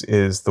Siphus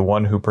is the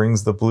one who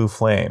brings the blue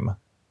flame.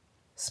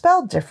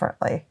 Spelled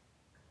differently.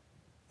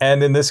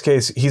 And in this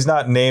case, he's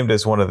not named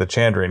as one of the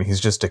Chandrian,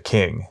 he's just a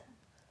king.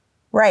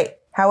 Right.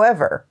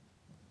 However,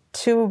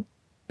 to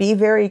be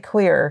very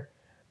clear,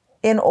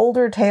 in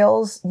older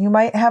tales, you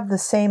might have the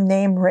same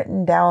name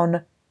written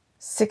down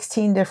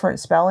 16 different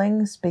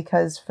spellings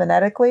because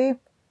phonetically,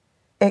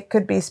 it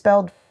could be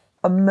spelled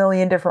a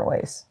million different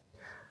ways.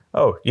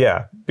 Oh,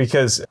 yeah,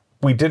 because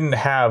we didn't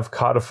have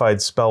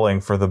codified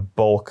spelling for the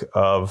bulk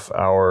of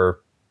our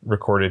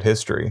recorded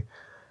history.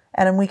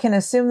 And we can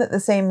assume that the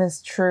same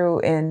is true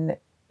in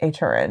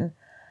Aturan.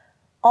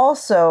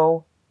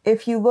 Also,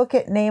 if you look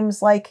at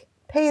names like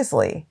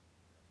Paisley,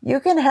 you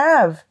can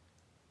have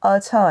a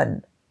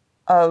ton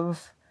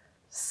of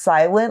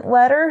silent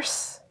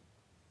letters.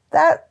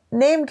 That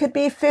name could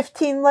be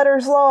 15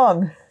 letters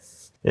long.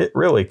 It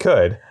really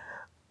could.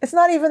 It's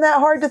not even that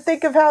hard to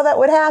think of how that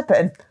would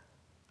happen.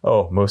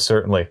 Oh, most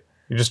certainly.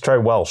 You just try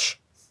Welsh.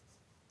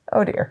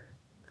 Oh dear.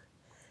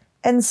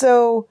 And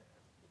so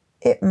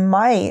it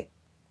might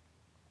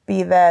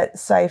be that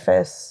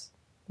Siphus,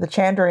 the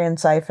Chandrian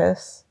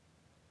Siphus,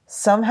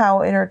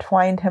 somehow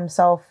intertwined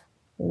himself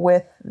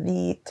with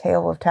the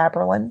tale of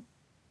Taborlin,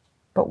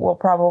 but we'll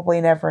probably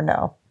never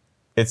know.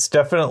 It's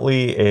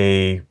definitely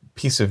a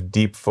piece of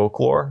deep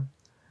folklore.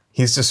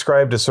 He's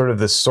described as sort of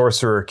this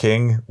sorcerer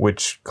king,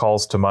 which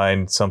calls to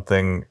mind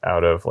something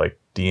out of like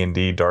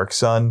D&D Dark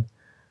Sun,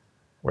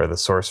 where the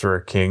sorcerer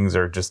kings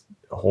are just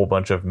a whole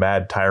bunch of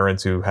mad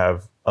tyrants who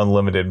have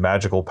unlimited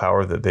magical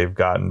power that they've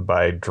gotten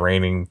by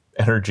draining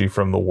energy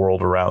from the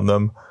world around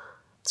them.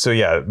 So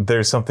yeah,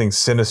 there's something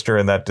sinister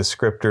in that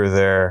descriptor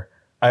there.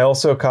 I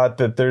also caught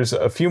that there's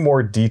a few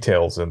more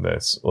details in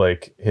this,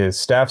 like his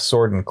staff,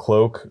 sword, and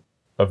cloak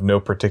of no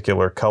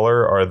particular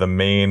color are the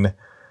main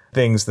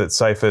things that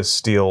Siphus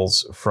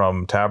steals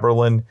from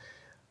Taborlin,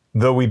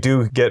 though we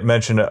do get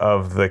mention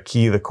of the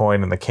key, the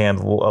coin, and the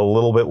candle a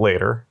little bit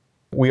later.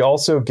 We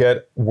also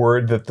get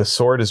word that the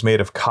sword is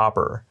made of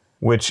copper,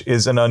 which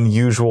is an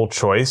unusual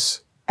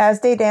choice.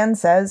 As Dedan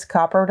says,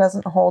 copper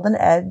doesn't hold an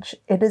edge.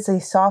 It is a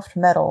soft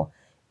metal.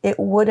 It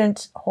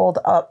wouldn't hold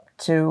up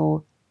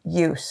to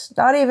use.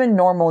 Not even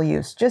normal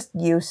use, just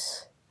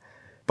use.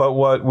 But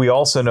what we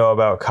also know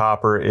about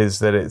copper is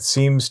that it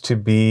seems to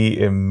be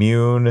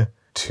immune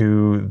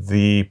to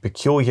the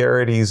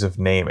peculiarities of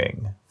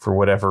naming for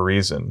whatever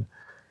reason.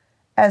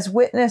 As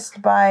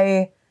witnessed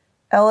by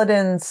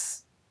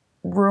Elodin's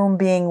room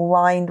being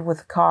lined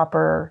with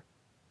copper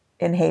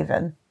in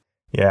Haven.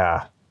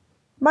 Yeah.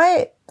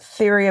 My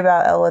theory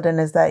about Elodin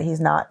is that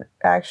he's not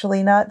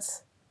actually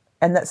nuts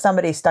and that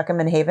somebody stuck him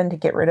in Haven to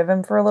get rid of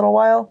him for a little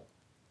while.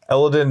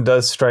 Elodin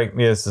does strike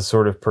me as the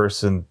sort of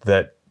person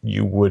that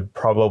you would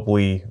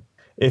probably,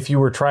 if you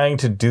were trying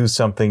to do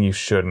something you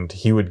shouldn't,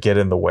 he would get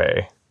in the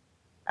way.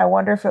 I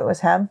wonder if it was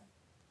Hem.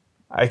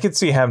 I could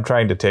see Hem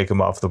trying to take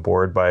him off the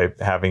board by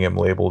having him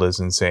labeled as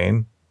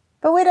insane.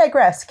 But we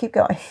digress. Keep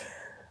going.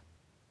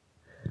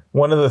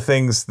 One of the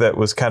things that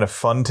was kind of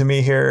fun to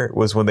me here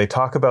was when they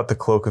talk about the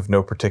cloak of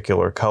no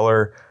particular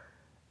color,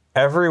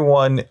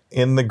 everyone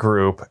in the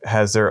group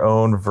has their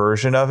own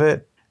version of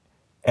it.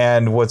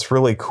 And what's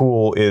really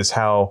cool is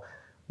how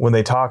when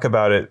they talk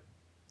about it,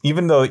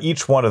 even though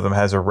each one of them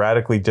has a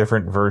radically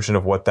different version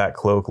of what that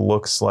cloak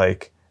looks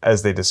like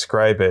as they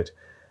describe it,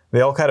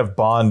 they all kind of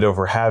bond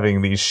over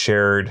having these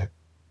shared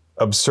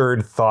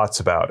absurd thoughts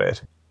about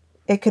it.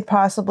 It could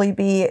possibly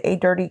be a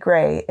dirty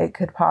gray. It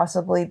could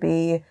possibly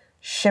be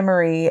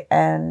shimmery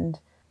and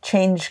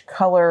change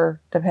color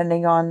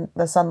depending on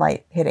the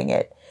sunlight hitting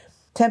it.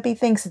 Tempe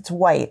thinks it's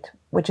white,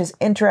 which is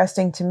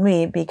interesting to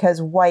me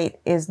because white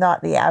is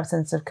not the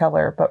absence of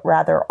color, but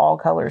rather all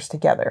colors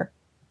together.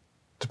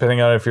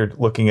 Depending on if you're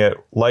looking at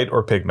light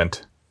or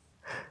pigment.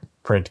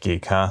 Print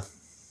geek, huh?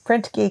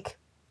 Print geek,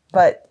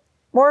 but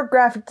more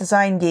graphic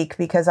design geek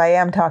because I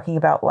am talking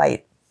about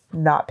light,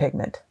 not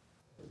pigment.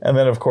 And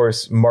then, of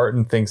course,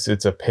 Martin thinks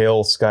it's a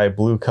pale sky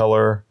blue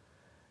color.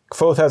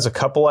 Kvothe has a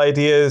couple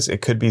ideas.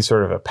 It could be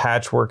sort of a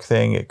patchwork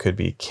thing. It could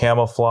be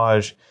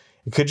camouflage.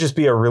 It could just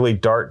be a really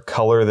dark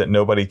color that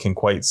nobody can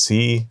quite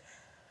see.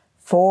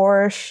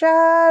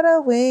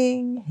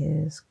 Foreshadowing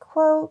his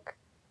cloak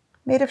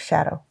made of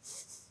shadow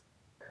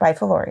by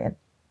Felurian.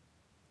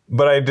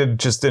 But I did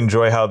just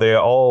enjoy how they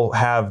all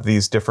have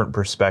these different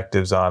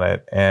perspectives on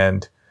it,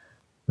 and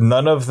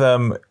none of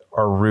them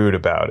are rude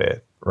about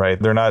it,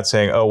 right? They're not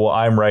saying, oh, well,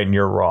 I'm right and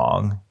you're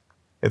wrong.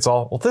 It's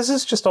all, well, this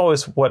is just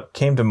always what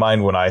came to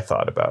mind when I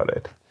thought about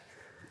it.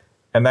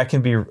 And that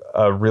can be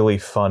a really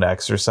fun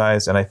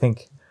exercise. And I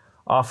think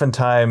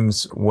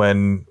oftentimes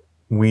when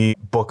we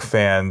book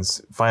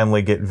fans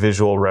finally get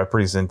visual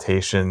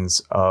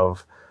representations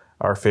of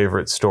our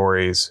favorite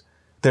stories,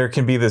 there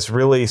can be this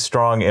really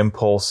strong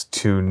impulse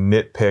to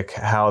nitpick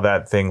how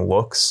that thing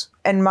looks.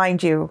 And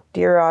mind you,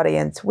 dear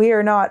audience, we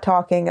are not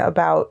talking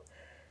about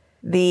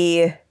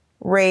the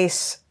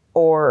race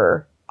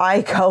or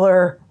eye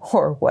color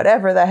or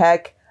whatever the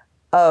heck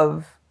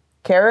of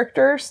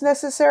characters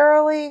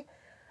necessarily.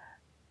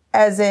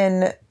 As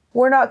in,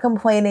 we're not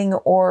complaining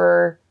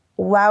or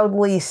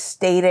loudly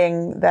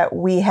stating that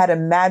we had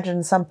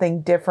imagined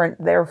something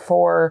different,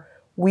 therefore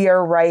we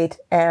are right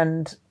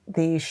and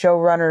the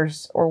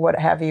showrunners or what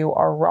have you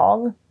are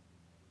wrong.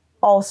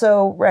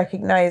 Also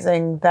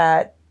recognizing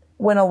that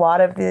when a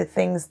lot of the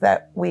things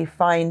that we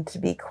find to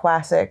be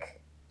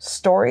classic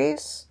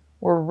stories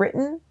were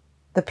written,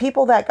 the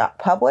people that got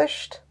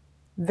published,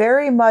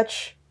 very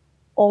much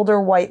older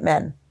white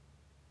men,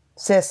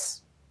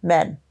 cis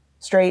men,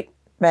 straight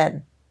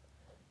men,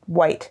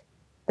 white.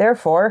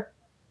 Therefore,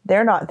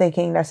 they're not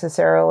thinking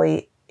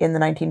necessarily in the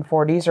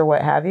 1940s or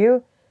what have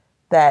you,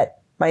 that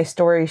my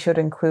story should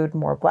include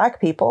more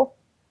black people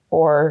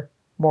or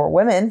more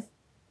women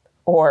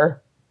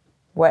or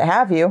what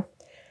have you.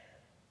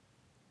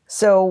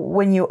 So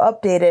when you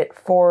update it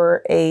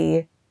for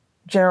a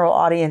general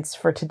audience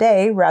for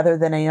today rather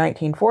than a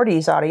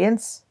 1940s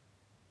audience,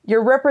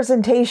 your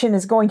representation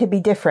is going to be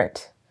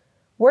different.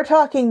 We're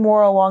talking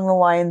more along the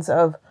lines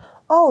of,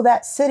 oh,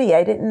 that city,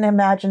 I didn't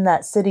imagine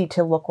that city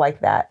to look like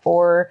that.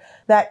 Or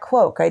that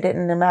cloak, I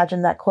didn't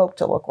imagine that cloak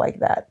to look like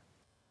that.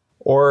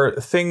 Or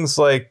things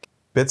like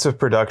bits of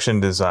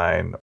production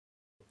design.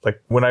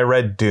 Like when I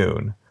read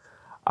Dune,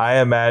 I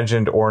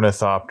imagined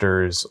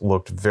ornithopters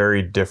looked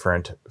very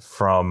different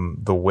from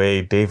the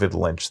way David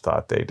Lynch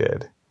thought they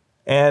did.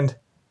 And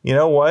you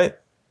know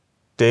what?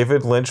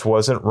 David Lynch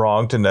wasn't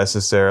wrong to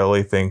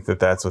necessarily think that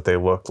that's what they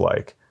looked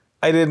like.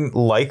 I didn't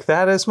like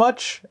that as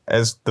much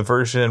as the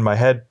version in my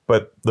head,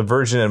 but the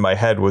version in my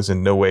head was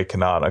in no way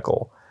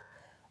canonical.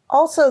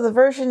 Also, the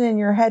version in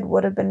your head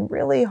would have been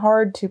really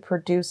hard to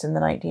produce in the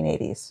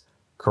 1980s.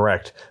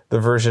 Correct. The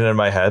version in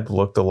my head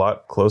looked a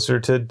lot closer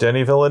to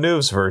Denis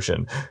Villeneuve's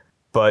version,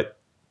 but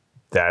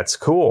that's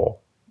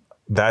cool.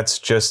 That's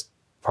just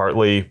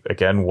partly,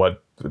 again,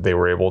 what they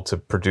were able to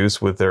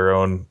produce with their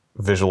own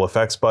visual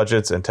effects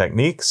budgets and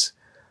techniques.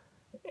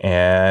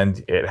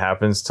 And it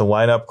happens to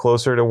line up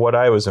closer to what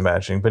I was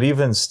imagining. But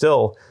even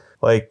still,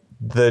 like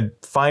the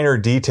finer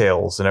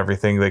details and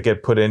everything that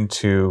get put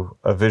into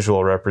a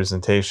visual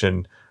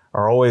representation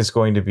are always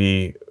going to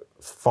be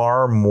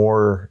far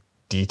more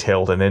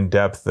detailed and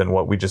in-depth than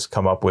what we just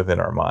come up with in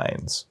our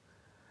minds.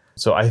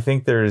 So I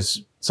think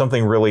there's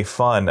something really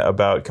fun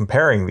about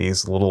comparing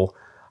these little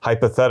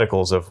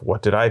hypotheticals of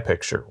what did I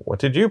picture? What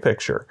did you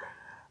picture?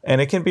 And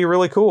it can be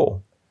really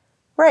cool.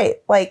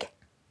 Right. Like,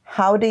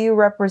 how do you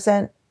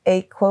represent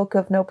a cloak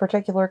of no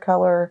particular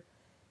color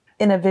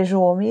in a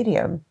visual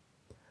medium?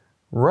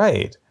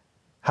 Right.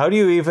 How do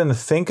you even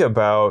think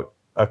about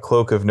a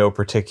cloak of no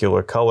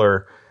particular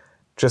color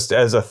just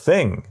as a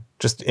thing,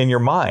 just in your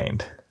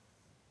mind?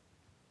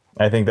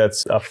 I think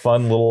that's a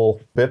fun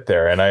little bit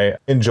there, and I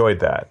enjoyed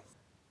that.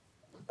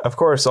 Of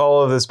course,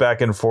 all of this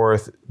back and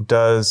forth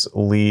does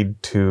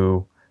lead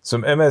to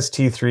some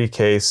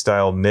MST3K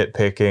style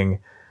nitpicking,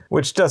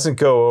 which doesn't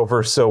go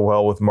over so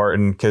well with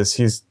Martin because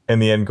he's in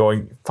the end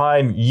going,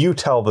 fine, you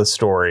tell the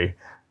story.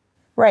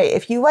 Right.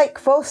 If you like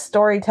Kvothe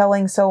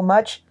storytelling so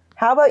much,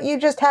 how about you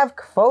just have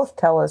Kvothe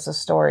tell us a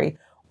story?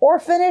 Or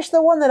finish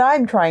the one that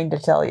I'm trying to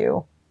tell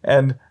you.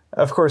 And,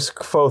 of course,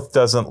 Kvothe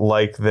doesn't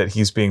like that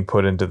he's being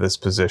put into this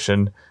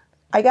position.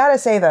 I gotta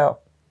say, though,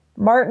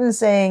 Martin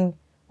saying,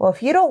 well,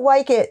 if you don't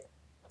like it,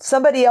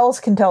 somebody else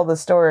can tell the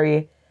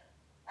story,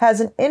 has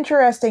an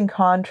interesting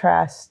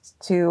contrast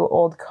to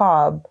old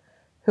Cobb,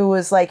 who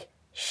was like,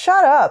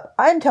 shut up,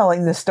 I'm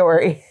telling the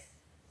story.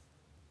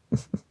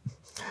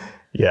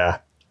 Yeah.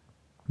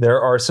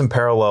 There are some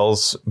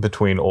parallels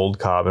between old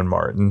Cobb and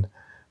Martin,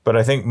 but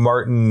I think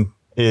Martin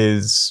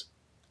is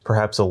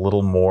perhaps a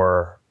little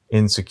more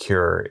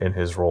insecure in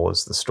his role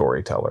as the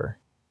storyteller.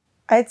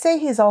 I'd say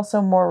he's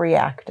also more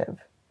reactive.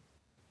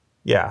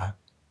 Yeah.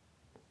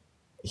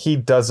 He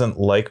doesn't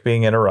like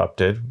being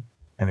interrupted,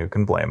 and who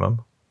can blame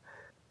him?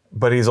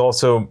 But he's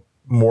also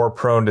more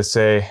prone to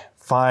say,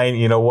 fine,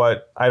 you know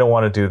what? I don't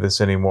want to do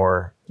this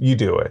anymore. You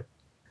do it.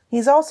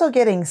 He's also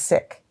getting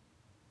sick.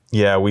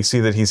 Yeah, we see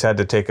that he's had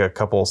to take a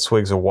couple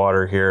swigs of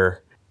water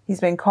here. He's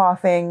been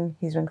coughing.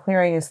 He's been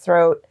clearing his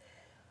throat.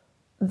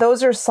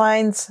 Those are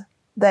signs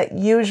that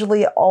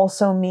usually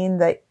also mean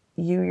that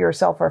you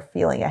yourself are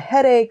feeling a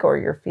headache or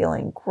you're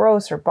feeling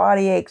gross or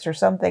body aches or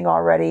something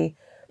already.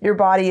 Your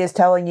body is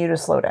telling you to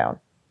slow down.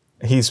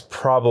 He's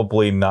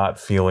probably not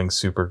feeling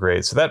super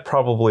great. So that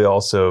probably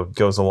also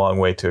goes a long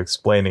way to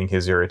explaining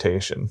his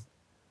irritation.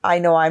 I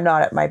know I'm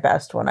not at my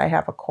best when I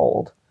have a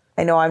cold.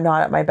 I know I'm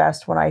not at my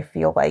best when I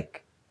feel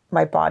like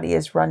my body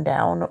is run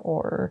down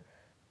or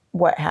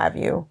what have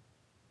you.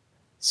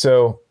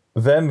 So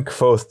then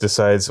Kvothe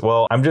decides,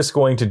 well, I'm just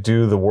going to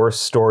do the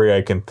worst story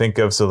I can think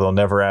of so they'll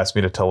never ask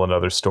me to tell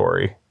another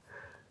story.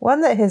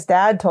 One that his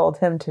dad told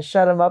him to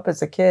shut him up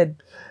as a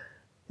kid.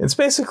 It's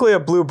basically a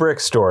blue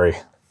brick story.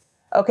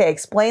 Okay,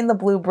 explain the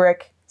blue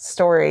brick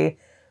story,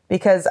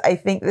 because I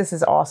think this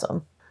is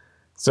awesome.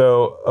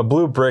 So a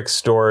blue brick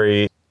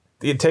story,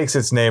 it takes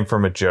its name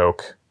from a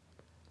joke,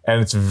 and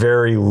it's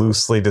very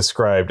loosely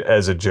described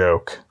as a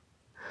joke.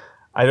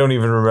 I don't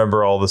even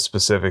remember all the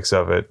specifics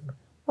of it.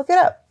 Look it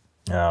up.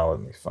 Oh, let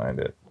me find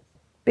it.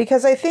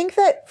 Because I think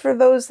that for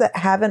those that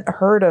haven't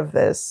heard of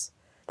this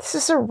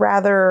is a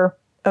rather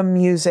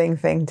amusing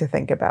thing to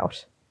think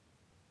about.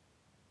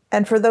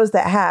 And for those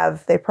that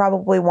have, they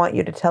probably want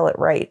you to tell it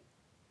right.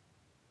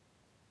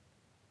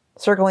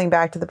 Circling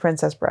back to The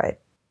Princess Bride.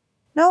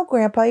 No,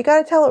 Grandpa, you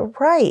gotta tell it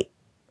right.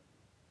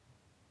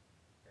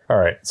 All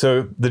right,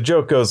 so the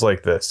joke goes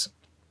like this.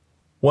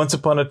 Once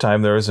upon a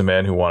time, there was a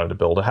man who wanted to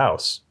build a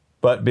house.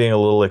 But being a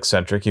little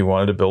eccentric, he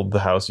wanted to build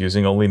the house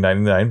using only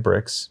 99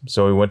 bricks.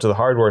 So he went to the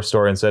hardware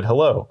store and said,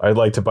 "Hello, I'd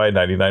like to buy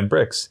 99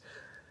 bricks."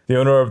 The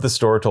owner of the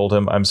store told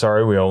him, "I'm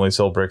sorry, we only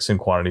sell bricks in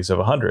quantities of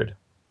 100.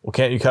 "Well,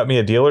 can't you cut me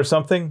a deal or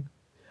something?"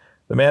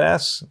 The man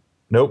asks.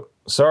 "Nope,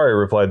 sorry,"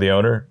 replied the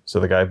owner. So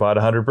the guy bought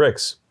 100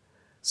 bricks.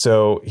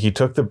 So he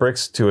took the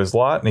bricks to his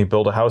lot and he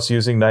built a house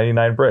using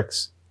 99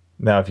 bricks.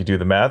 Now, if you do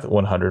the math,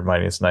 100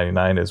 minus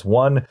 99 is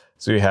 1.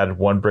 So he had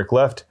 1 brick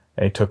left,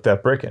 and he took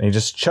that brick and he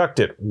just chucked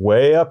it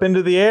way up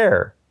into the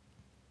air.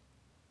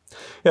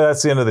 Yeah,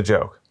 that's the end of the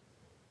joke.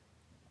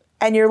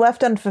 And you're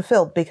left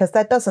unfulfilled because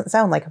that doesn't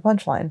sound like a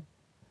punchline.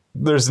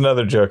 There's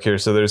another joke here.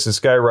 So there's this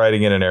guy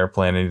riding in an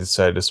airplane and he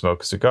decided to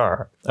smoke a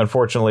cigar.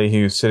 Unfortunately,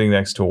 he was sitting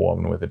next to a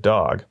woman with a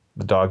dog.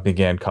 The dog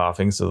began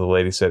coughing, so the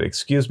lady said,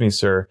 "Excuse me,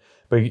 sir,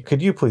 but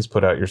could you please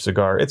put out your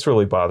cigar? It's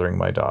really bothering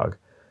my dog."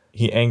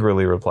 He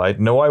angrily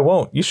replied, "No, I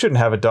won't. You shouldn't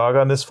have a dog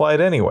on this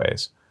flight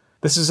anyways.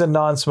 This is a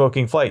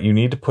non-smoking flight. You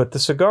need to put the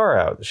cigar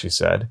out," she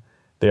said.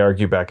 They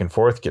argue back and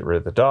forth, get rid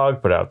of the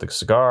dog, put out the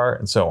cigar,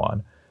 and so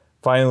on.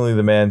 Finally,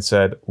 the man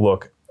said,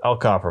 "Look, I'll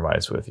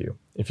compromise with you.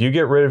 If you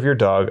get rid of your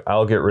dog,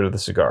 I'll get rid of the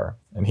cigar."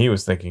 And he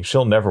was thinking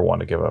she'll never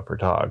want to give up her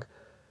dog.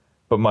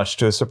 But much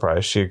to his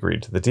surprise, she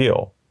agreed to the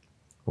deal.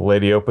 The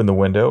lady opened the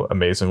window,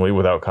 amazingly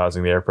without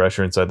causing the air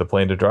pressure inside the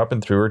plane to drop,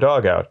 and threw her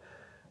dog out.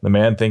 The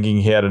man, thinking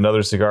he had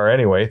another cigar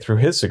anyway, threw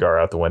his cigar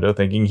out the window,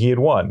 thinking he had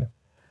won.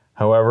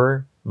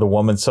 However, the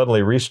woman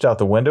suddenly reached out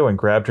the window and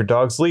grabbed her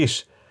dog's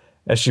leash.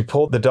 As she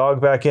pulled the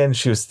dog back in,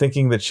 she was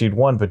thinking that she'd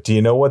won, but do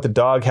you know what the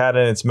dog had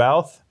in its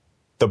mouth?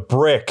 The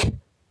brick.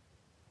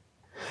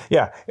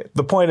 Yeah,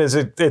 the point is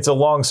it's a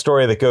long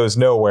story that goes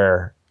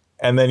nowhere,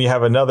 and then you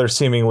have another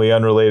seemingly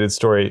unrelated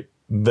story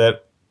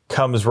that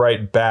comes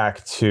right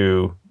back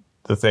to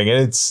the thing, and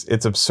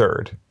it's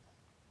absurd.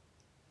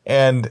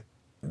 And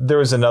there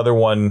was another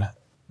one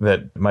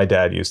that my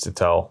dad used to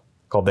tell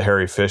called the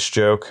hairy fish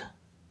joke.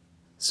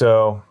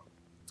 So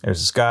there's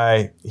this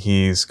guy,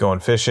 he's going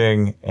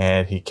fishing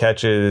and he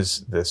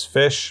catches this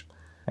fish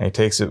and he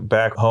takes it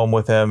back home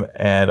with him,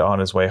 and on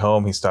his way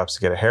home he stops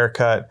to get a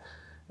haircut,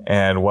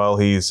 and while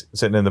he's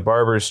sitting in the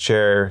barber's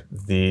chair,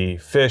 the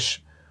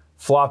fish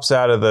flops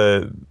out of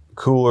the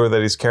cooler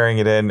that he's carrying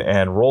it in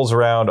and rolls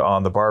around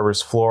on the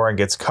barber's floor and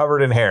gets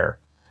covered in hair.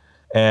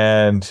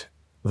 And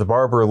the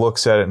barber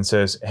looks at it and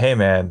says, "Hey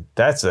man,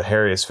 that's the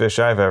hairiest fish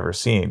I've ever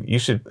seen. You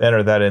should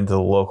enter that into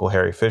the local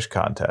hairy fish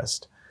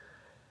contest."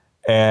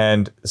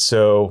 And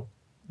so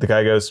the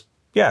guy goes,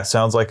 "Yeah,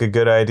 sounds like a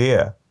good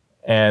idea."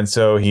 And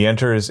so he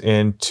enters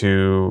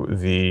into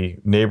the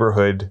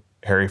neighborhood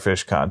hairy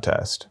fish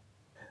contest.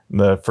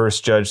 The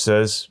first judge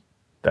says,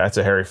 "That's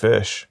a hairy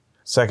fish."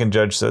 Second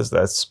judge says,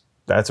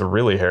 that's a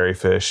really hairy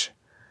fish.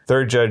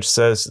 Third judge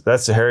says,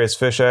 "That's the hairiest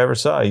fish I ever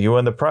saw. You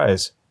win the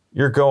prize.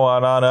 You're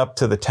going on up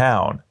to the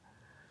town."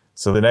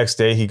 So the next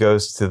day he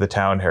goes to the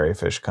town hairy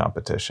fish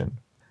competition.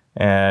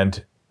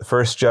 And the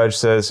first judge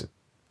says,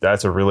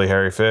 "That's a really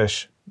hairy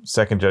fish."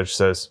 Second judge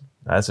says,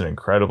 "That's an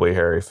incredibly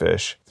hairy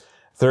fish."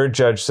 Third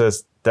judge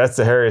says, "That's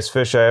the hairiest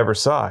fish I ever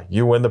saw.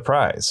 You win the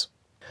prize."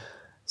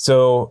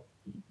 So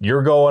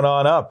you're going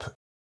on up.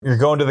 You're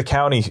going to the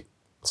county.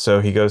 So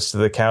he goes to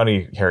the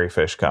county hairy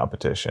fish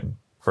competition.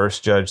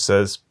 First judge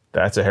says,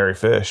 "That's a hairy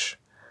fish."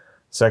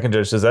 Second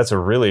judge says, "That's a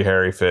really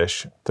hairy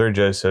fish." Third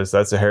judge says,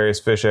 "That's the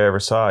hairiest fish I ever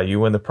saw. You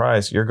win the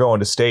prize. You're going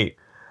to state."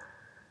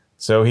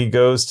 So he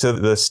goes to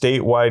the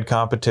statewide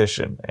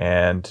competition,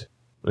 and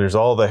there's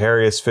all the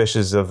hairiest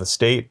fishes of the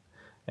state.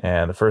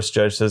 And the first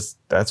judge says,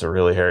 "That's a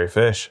really hairy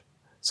fish."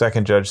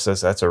 Second judge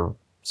says, "That's a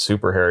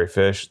super hairy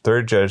fish."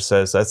 Third judge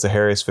says, "That's the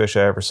hairiest fish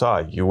I ever saw.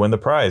 You win the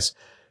prize.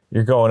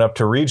 You're going up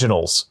to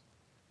regionals."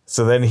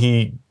 So then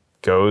he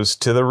goes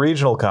to the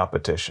regional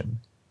competition,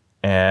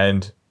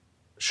 and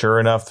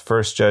sure enough, the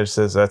first judge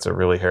says, "That's a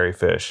really hairy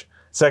fish."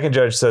 Second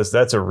judge says,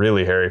 "That's a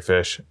really hairy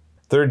fish."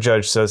 Third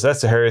judge says,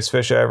 "That's the hairiest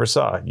fish I ever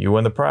saw. You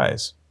win the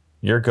prize.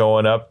 You're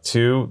going up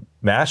to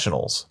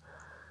nationals."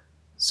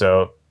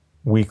 So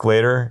a week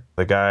later,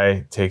 the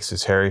guy takes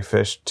his hairy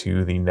fish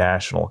to the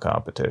national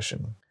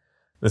competition.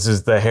 This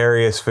is the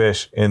hairiest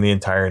fish in the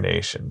entire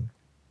nation.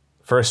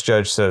 First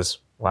judge says,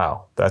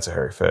 "Wow, that's a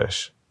hairy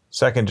fish."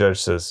 Second judge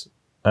says,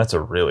 "That's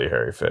a really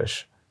hairy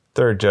fish."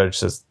 Third judge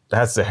says,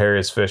 That's the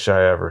hairiest fish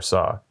I ever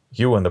saw.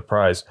 You win the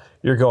prize.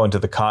 You're going to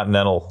the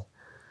Continental.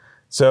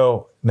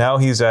 So now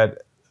he's at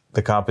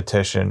the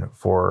competition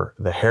for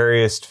the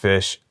hairiest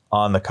fish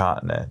on the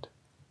continent.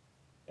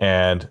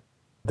 And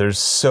there's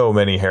so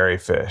many hairy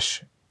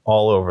fish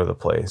all over the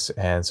place.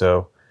 And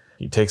so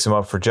he takes him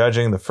up for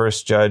judging. The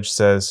first judge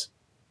says,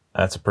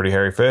 that's a pretty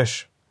hairy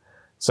fish.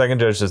 Second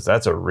judge says,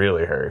 that's a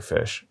really hairy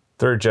fish.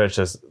 Third judge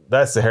says,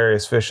 that's the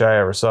hairiest fish I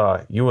ever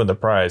saw. You win the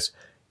prize.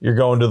 You're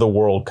going to the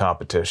world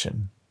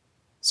competition.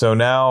 So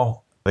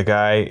now the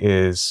guy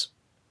is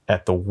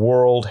at the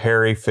World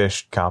Hairy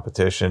Fish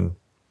Competition.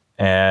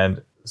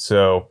 And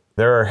so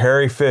there are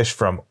hairy fish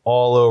from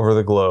all over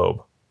the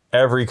globe.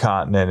 Every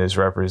continent is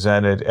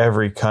represented,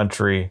 every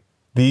country.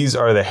 These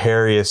are the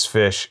hairiest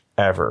fish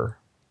ever.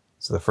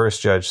 So the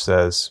first judge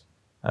says,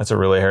 that's a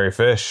really hairy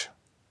fish.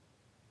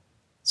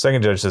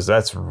 Second judge says,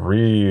 that's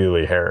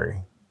really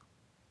hairy.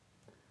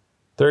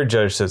 Third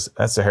judge says,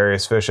 that's the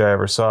hairiest fish I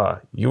ever saw.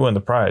 You win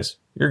the prize.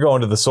 You're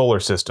going to the solar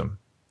system.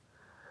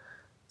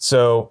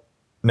 So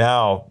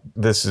now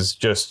this is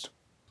just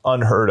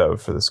unheard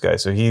of for this guy.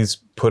 So he's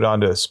put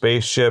onto a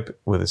spaceship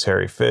with his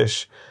hairy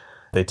fish.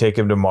 They take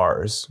him to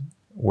Mars,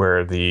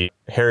 where the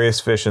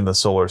hairiest fish in the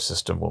solar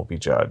system will be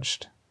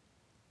judged.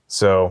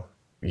 So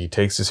he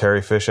takes his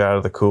hairy fish out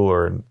of the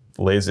cooler and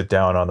lays it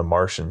down on the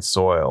Martian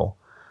soil.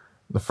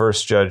 The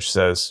first judge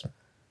says,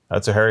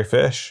 that's a hairy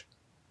fish.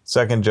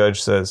 Second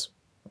judge says,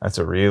 that's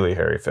a really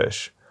hairy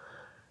fish.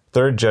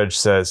 Third judge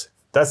says,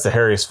 that's the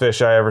hairiest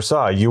fish I ever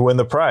saw. You win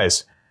the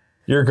prize.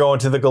 You're going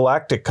to the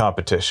galactic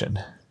competition.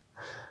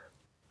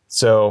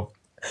 So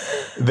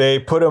they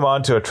put him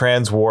onto a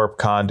transwarp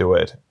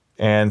conduit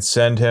and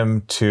send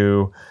him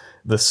to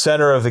the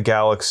center of the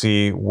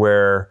galaxy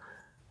where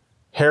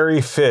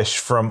hairy fish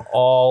from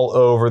all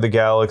over the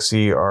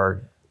galaxy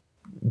are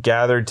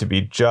gathered to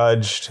be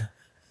judged.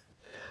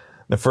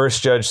 The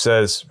first judge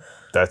says,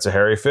 that's a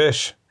hairy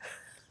fish.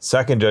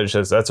 Second judge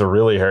says, that's a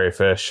really hairy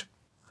fish.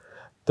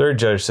 Third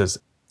judge says,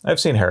 I've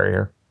seen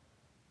hairier.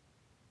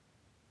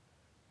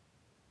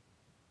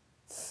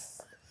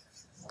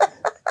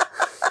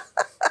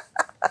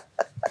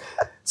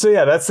 So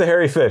yeah, that's the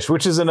hairy fish,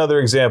 which is another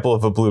example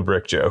of a blue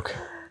brick joke.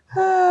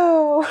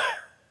 Oh.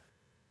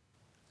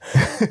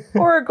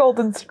 Or a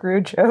golden screw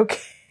joke.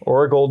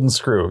 Or a golden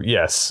screw,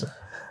 yes.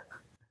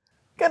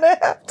 Gonna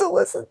have to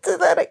listen to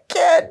that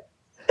again.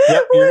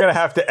 Yep, you're gonna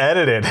have to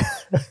edit it.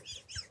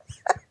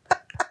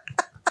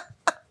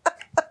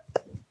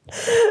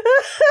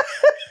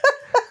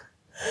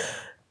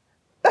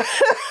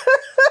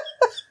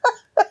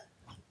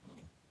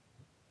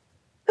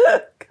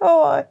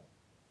 Go on.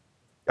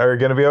 Are you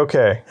going to be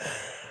okay?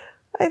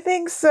 I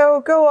think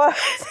so. Go on.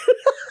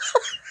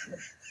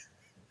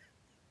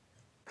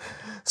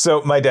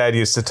 So my dad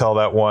used to tell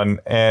that one,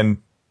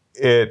 and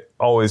it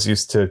always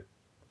used to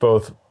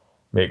both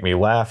make me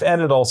laugh,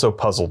 and it also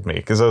puzzled me,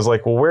 because I was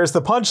like, well, where's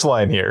the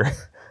punchline here?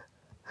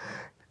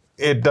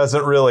 It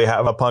doesn't really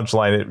have a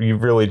punchline. You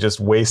really just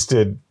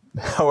wasted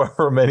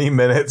however many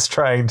minutes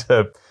trying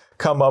to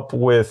come up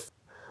with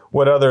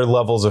what other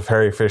levels of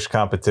hairy fish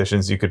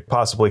competitions you could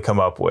possibly come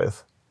up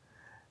with.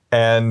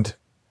 And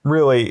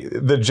really,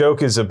 the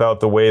joke is about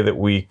the way that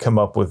we come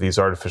up with these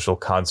artificial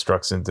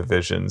constructs and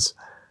divisions.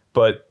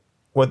 But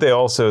what they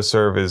also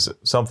serve is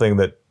something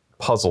that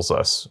puzzles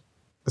us.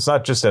 It's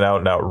not just an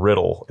out-and-out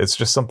riddle. It's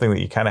just something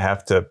that you kind of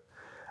have to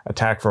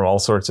attack from all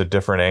sorts of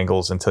different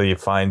angles until you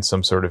find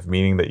some sort of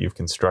meaning that you've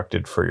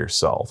constructed for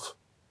yourself.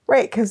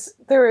 Right, because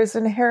there is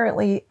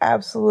inherently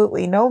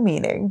absolutely no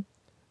meaning.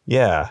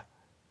 Yeah.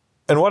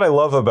 And what I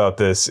love about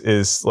this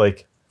is,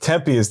 like,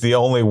 Tempe is the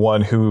only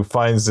one who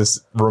finds this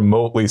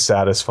remotely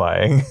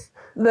satisfying.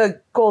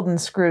 The golden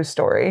screw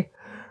story.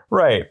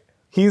 Right.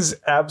 He's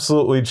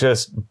absolutely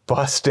just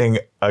busting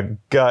a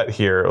gut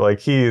here. Like,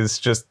 he is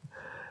just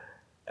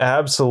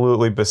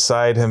absolutely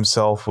beside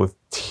himself with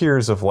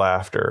tears of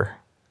laughter.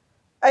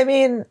 I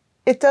mean,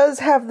 it does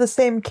have the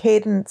same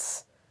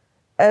cadence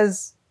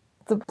as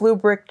the blue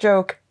brick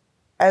joke,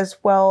 as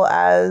well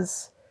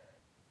as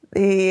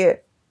the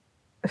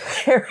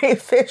hairy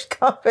fish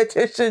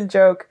competition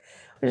joke,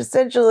 which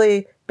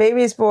essentially,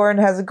 baby's born,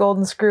 has a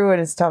golden screw in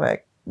his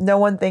stomach. No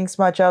one thinks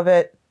much of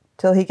it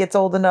till he gets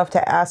old enough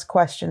to ask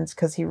questions,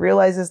 because he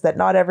realizes that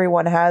not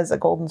everyone has a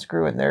golden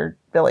screw in their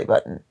belly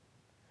button.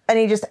 And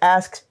he just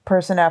asks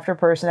person after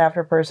person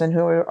after person,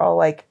 who are all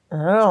like, I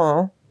don't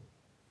know.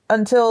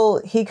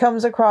 Until he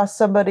comes across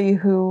somebody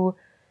who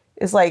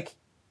is like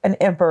an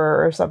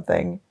emperor or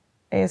something.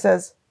 And he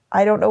says,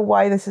 I don't know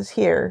why this is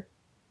here.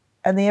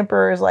 And the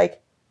emperor is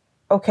like,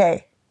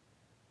 okay,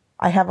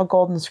 I have a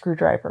golden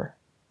screwdriver.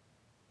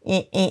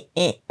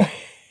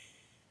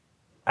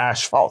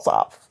 Ash falls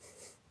off.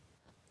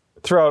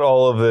 Throughout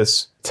all of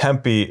this,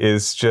 Tempe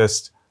is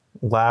just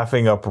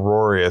laughing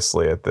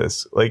uproariously at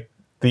this. Like,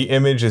 the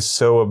image is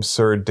so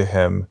absurd to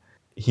him,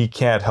 he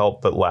can't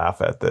help but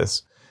laugh at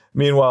this.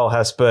 Meanwhile,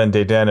 Hespa and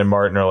Dedan and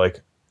Martin are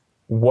like,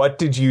 what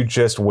did you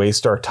just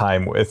waste our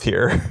time with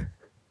here?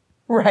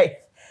 Right.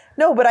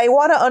 No, but I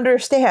want to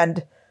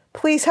understand.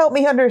 Please help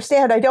me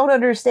understand. I don't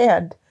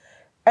understand.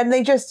 And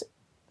they just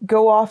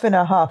go off in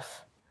a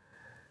huff.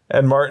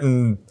 And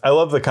Martin, I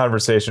love the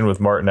conversation with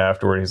Martin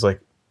afterward. He's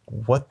like,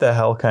 what the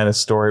hell kind of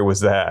story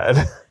was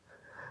that?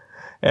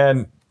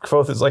 And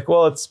Kvothe is like,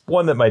 well, it's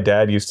one that my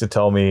dad used to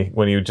tell me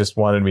when he just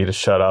wanted me to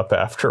shut up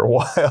after a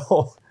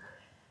while.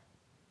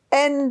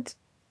 And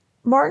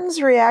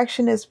Martin's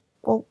reaction is,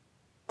 well,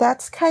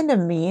 that's kind of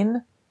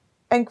mean.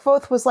 And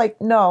Kvothe was like,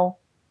 no,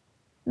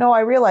 I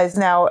realize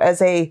now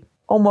as a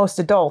almost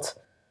adult,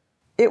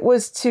 it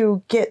was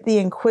to get the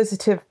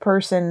inquisitive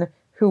person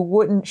who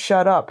wouldn't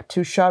shut up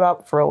to shut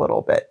up for a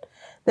little bit.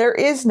 There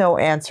is no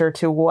answer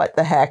to what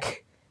the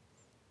heck,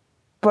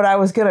 but I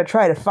was going to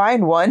try to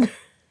find one.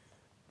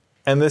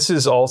 And this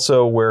is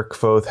also where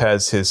Kvothe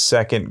has his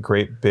second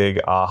great big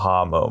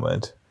aha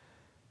moment.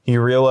 He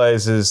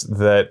realizes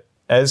that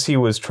as he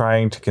was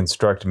trying to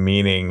construct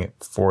meaning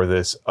for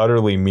this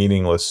utterly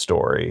meaningless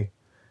story,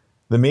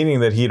 the meaning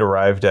that he'd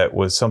arrived at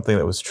was something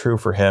that was true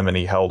for him, and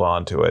he held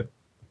on to it.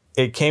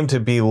 It came to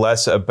be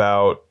less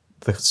about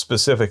the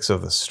specifics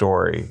of the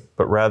story,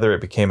 but rather it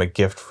became a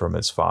gift from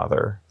his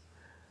father.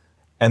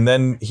 And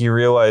then he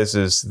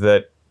realizes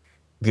that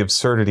the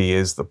absurdity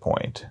is the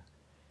point.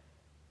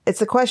 It's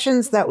the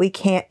questions that we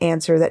can't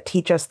answer that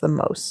teach us the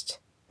most.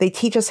 They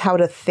teach us how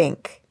to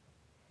think.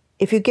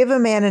 If you give a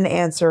man an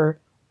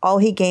answer, all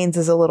he gains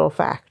is a little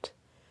fact.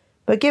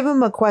 But give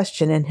him a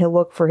question and he'll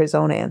look for his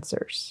own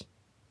answers.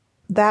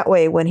 That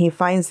way, when he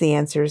finds the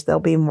answers, they'll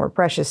be more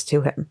precious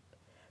to him.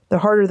 The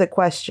harder the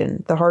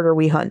question, the harder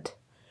we hunt.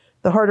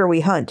 The harder we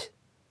hunt,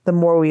 the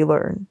more we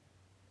learn.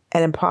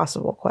 An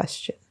impossible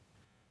question.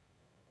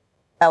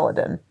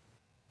 Elladan.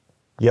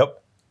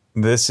 Yep.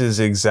 This is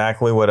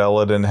exactly what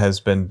Elladan has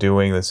been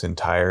doing this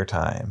entire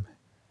time.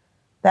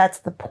 That's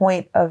the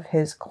point of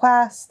his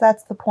class.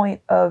 That's the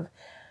point of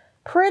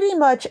pretty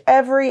much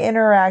every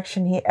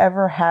interaction he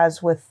ever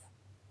has with,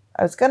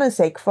 I was going to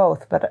say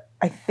Kvothe, but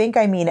I think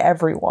I mean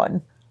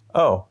everyone.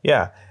 Oh,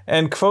 yeah.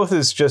 And Kvothe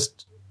is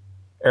just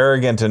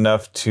arrogant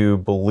enough to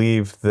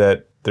believe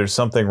that there's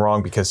something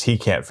wrong because he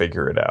can't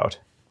figure it out.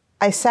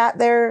 I sat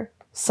there,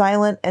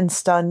 silent and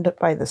stunned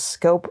by the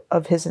scope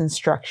of his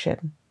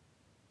instruction,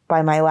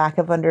 by my lack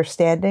of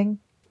understanding,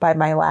 by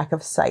my lack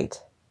of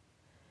sight.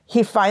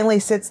 He finally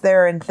sits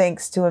there and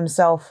thinks to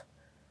himself,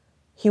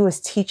 he was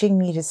teaching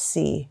me to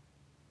see.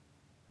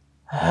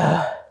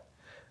 I'm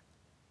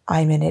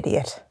an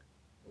idiot.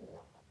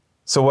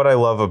 So what I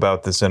love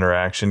about this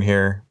interaction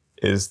here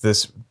is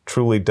this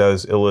truly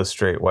does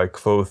illustrate why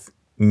Kvothe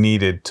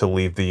needed to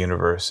leave the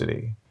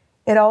university.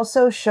 It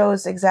also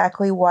shows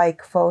exactly why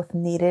Kvothe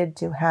needed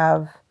to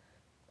have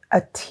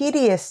a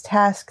tedious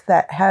task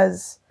that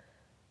has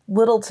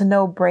little to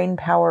no brain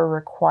power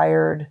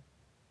required,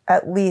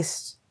 at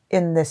least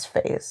in this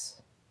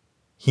phase.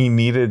 He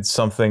needed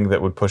something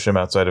that would push him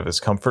outside of his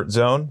comfort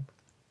zone.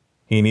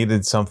 He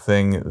needed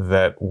something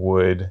that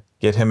would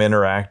get him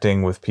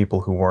interacting with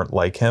people who weren't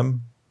like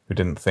him, who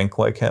didn't think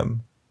like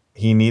him.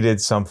 He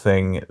needed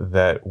something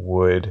that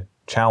would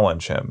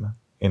challenge him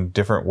in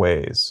different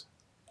ways.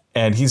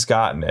 And he's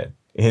gotten it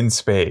in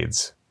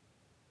spades.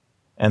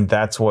 And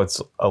that's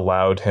what's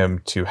allowed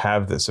him to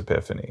have this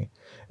epiphany.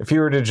 If he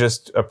were to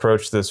just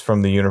approach this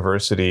from the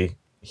university,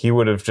 he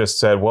would have just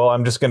said, well,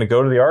 I'm just going to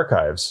go to the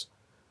archives.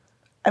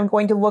 I'm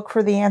going to look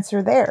for the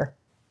answer there.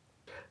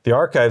 The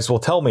archives will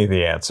tell me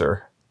the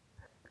answer.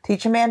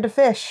 Teach a man to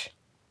fish.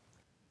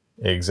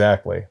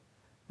 Exactly.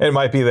 It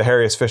might be the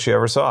hairiest fish you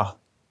ever saw.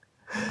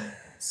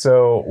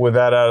 So with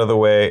that out of the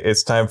way,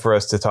 it's time for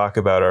us to talk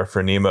about our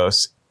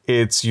Phronimos.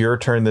 It's your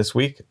turn this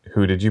week.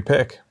 Who did you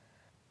pick?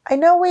 I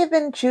know we've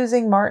been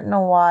choosing Martin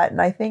a lot,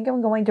 and I think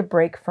I'm going to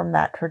break from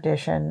that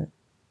tradition.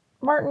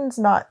 Martin's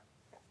not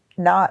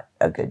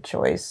a good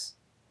choice,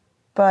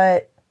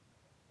 but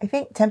I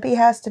think Tempi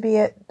has to be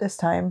it this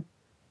time.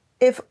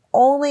 If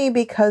only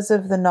because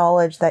of the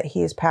knowledge that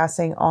he is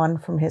passing on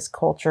from his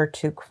culture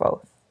to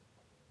Kvothe.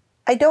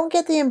 I don't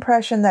get the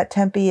impression that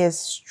Tempi is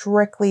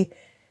strictly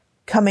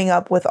coming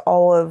up with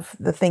all of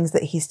the things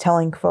that he's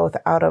telling Kvothe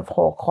out of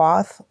whole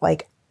cloth.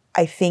 Like,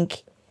 I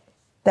think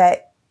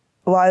that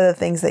a lot of the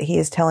things that he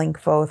is telling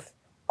Kvothe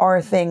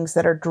are things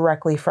that are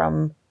directly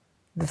from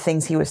the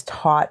things he was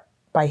taught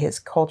by his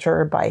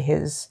culture, by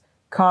his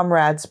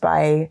comrades,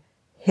 by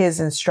his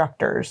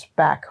instructors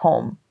back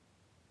home.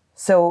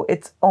 So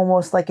it's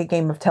almost like a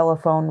game of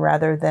telephone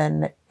rather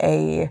than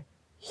a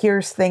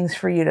here's things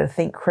for you to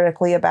think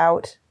critically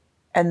about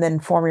and then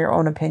form your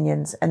own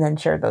opinions and then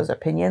share those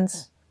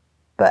opinions.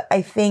 But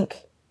I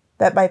think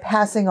that by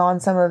passing on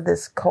some of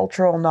this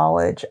cultural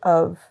knowledge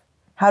of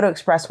how to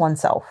express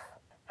oneself,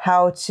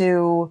 how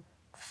to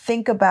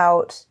think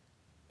about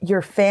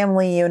your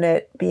family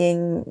unit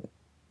being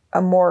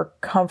a more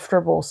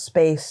comfortable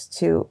space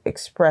to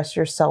express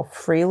yourself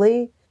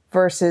freely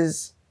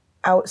versus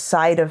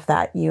outside of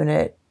that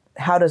unit,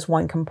 how does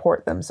one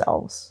comport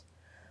themselves?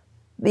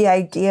 The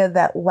idea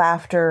that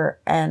laughter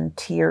and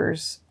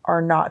tears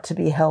are not to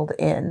be held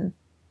in.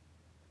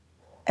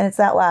 And it's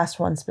that last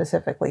one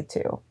specifically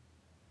too.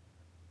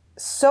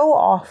 So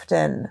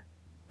often,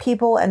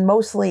 people, and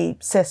mostly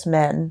cis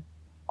men,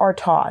 are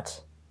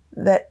taught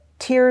that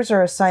tears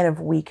are a sign of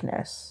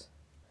weakness,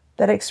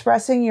 that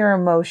expressing your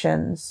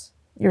emotions,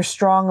 your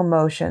strong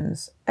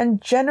emotions,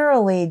 and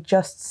generally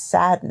just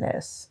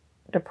sadness,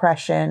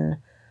 depression,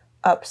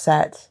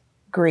 upset,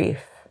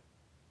 grief,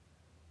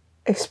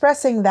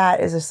 expressing that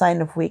is a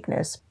sign of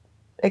weakness.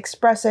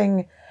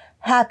 Expressing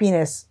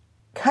happiness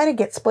kind of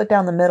gets split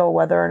down the middle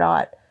whether or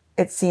not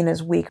it's seen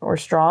as weak or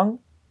strong,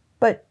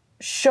 but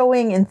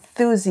showing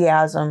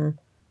enthusiasm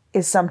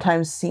is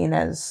sometimes seen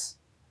as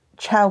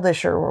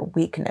childish or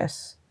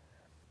weakness.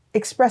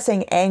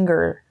 Expressing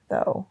anger,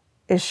 though,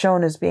 is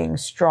shown as being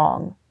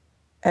strong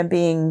and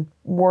being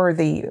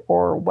worthy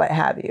or what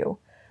have you.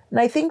 And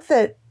I think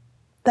that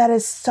that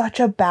is such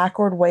a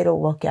backward way to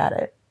look at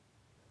it.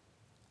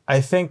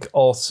 I think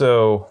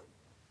also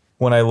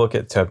when I look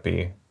at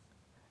Tempe,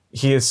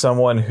 he is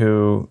someone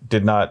who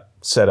did not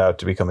set out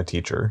to become a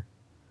teacher.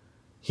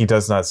 He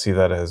does not see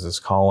that as his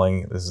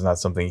calling. This is not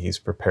something he's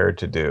prepared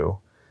to do.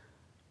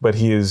 But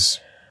he is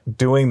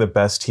doing the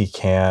best he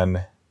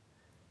can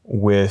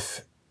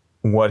with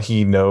what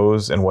he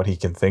knows and what he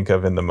can think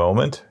of in the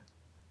moment.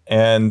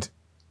 And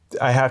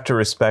I have to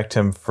respect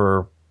him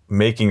for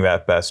making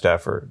that best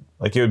effort.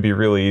 Like, it would be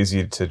really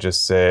easy to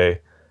just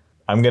say,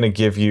 I'm going to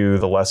give you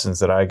the lessons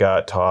that I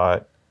got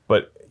taught.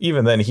 But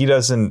even then, he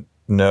doesn't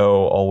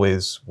know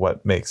always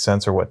what makes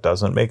sense or what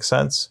doesn't make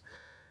sense.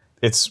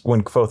 It's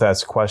when Kvothe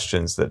asks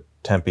questions that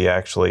Tempe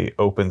actually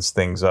opens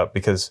things up,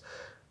 because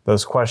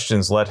those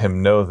questions let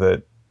him know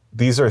that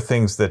these are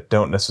things that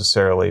don't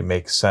necessarily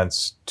make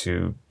sense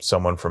to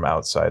someone from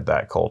outside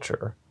that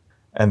culture.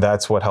 And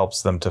that's what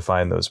helps them to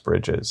find those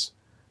bridges.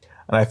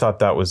 And I thought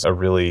that was a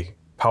really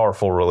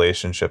powerful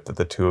relationship that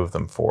the two of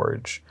them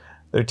forge.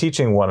 They're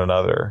teaching one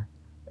another.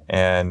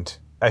 And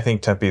I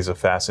think Tempe is a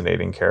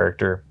fascinating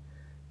character.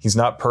 He's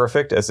not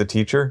perfect as a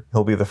teacher.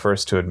 He'll be the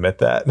first to admit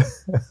that.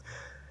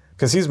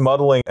 Because he's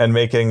muddling and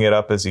making it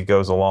up as he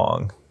goes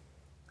along.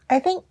 I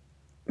think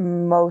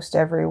most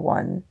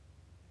everyone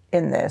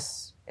in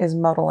this is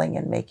muddling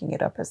and making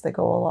it up as they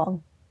go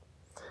along.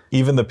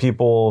 Even the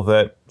people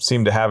that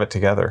seem to have it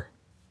together.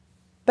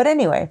 But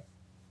anyway,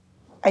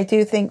 I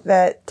do think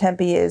that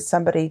Tempe is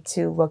somebody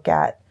to look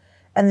at.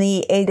 And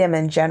the Adem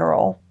in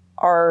general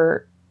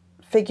are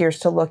figures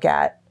to look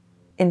at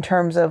in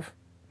terms of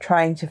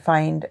trying to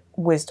find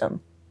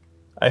wisdom.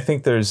 I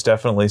think there's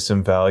definitely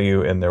some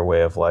value in their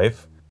way of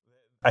life.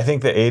 I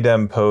think the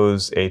Adem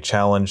pose a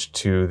challenge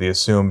to the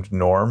assumed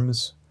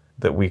norms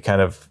that we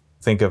kind of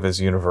think of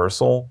as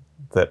universal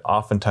that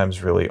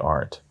oftentimes really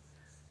aren't.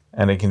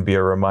 And it can be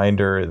a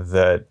reminder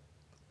that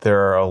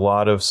there are a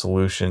lot of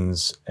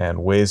solutions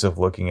and ways of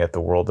looking at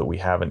the world that we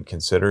haven't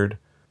considered,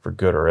 for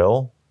good or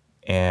ill.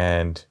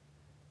 And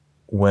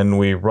when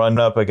we run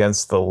up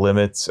against the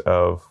limits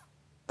of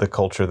the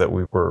culture that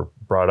we were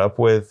brought up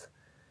with,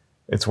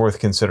 it's worth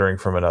considering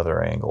from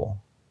another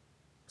angle.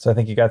 So I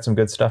think you got some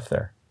good stuff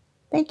there.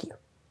 Thank you.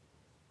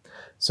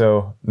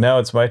 So now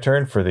it's my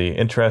turn for the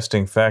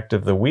interesting fact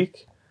of the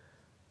week.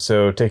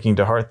 So taking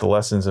to heart the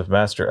lessons of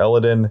Master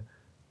Elodin,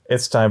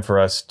 it's time for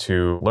us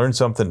to learn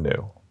something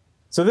new.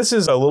 So this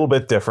is a little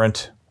bit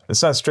different.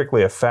 It's not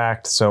strictly a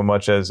fact so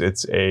much as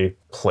it's a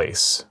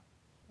place.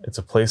 It's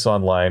a place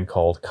online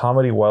called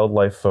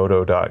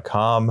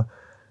comedywildlifephoto.com.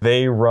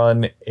 They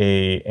run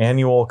an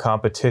annual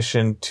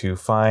competition to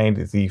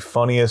find the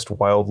funniest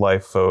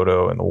wildlife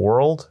photo in the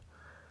world.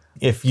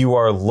 If you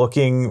are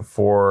looking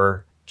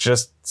for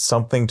just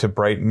something to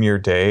brighten your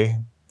day,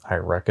 I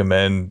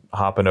recommend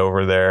hopping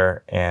over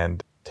there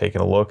and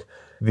taking a look.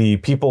 The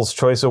People's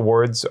Choice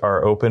Awards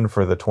are open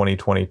for the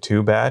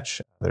 2022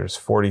 batch. There's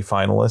 40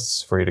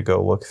 finalists for you to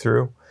go look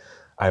through.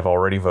 I've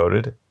already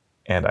voted,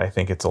 and I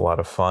think it's a lot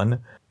of fun.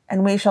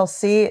 And we shall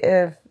see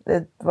if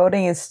the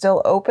voting is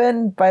still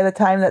open by the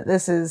time that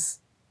this is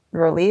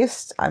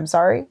released. I'm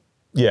sorry.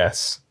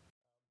 Yes.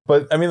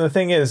 But, I mean, the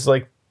thing is,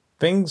 like,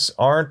 things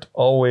aren't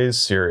always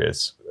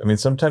serious. I mean,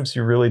 sometimes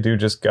you really do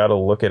just got to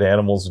look at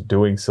animals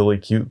doing silly,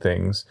 cute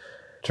things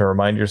to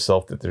remind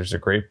yourself that there's a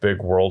great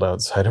big world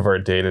outside of our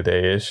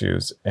day-to-day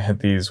issues. And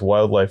these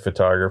wildlife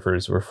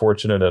photographers were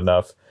fortunate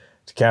enough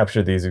to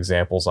capture these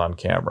examples on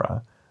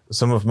camera.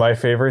 Some of my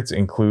favorites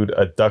include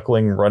a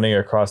duckling running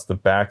across the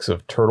backs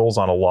of turtles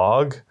on a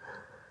log,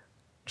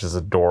 which is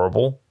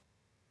adorable.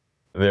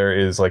 There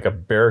is like a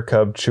bear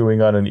cub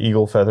chewing on an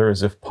eagle feather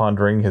as if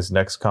pondering his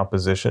next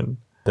composition.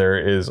 There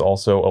is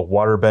also a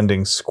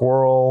water-bending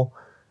squirrel.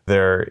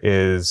 There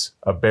is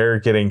a bear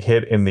getting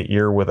hit in the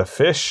ear with a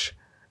fish.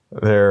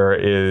 There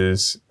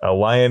is a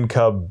lion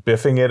cub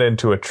biffing it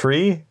into a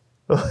tree.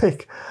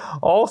 Like,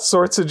 all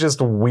sorts of just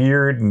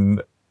weird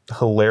and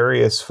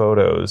hilarious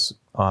photos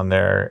on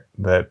there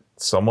that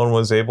someone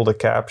was able to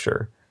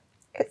capture.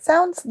 It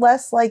sounds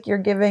less like you're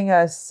giving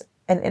us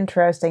an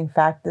interesting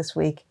fact this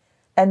week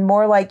and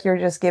more like you're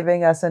just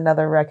giving us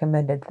another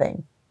recommended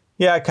thing.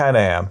 Yeah, I kind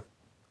of am.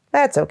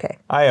 That's okay.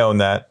 I own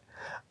that.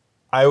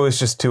 I was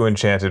just too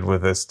enchanted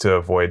with this to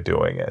avoid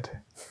doing it.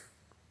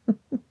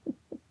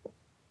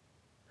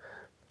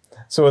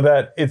 So with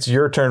that, it's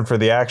your turn for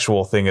the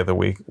actual thing of the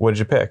week. What did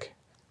you pick?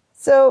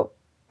 So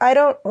I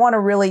don't want to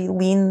really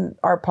lean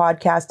our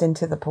podcast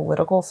into the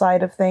political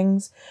side of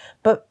things,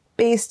 but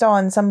based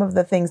on some of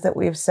the things that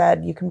we've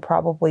said, you can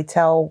probably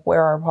tell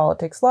where our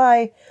politics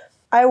lie.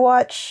 I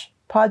watch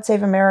Pod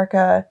Save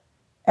America,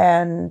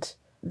 and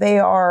they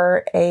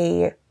are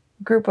a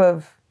group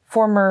of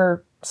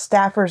former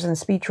staffers and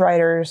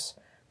speechwriters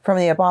from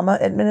the Obama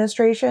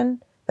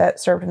administration that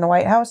served in the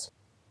White House.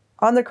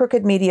 On the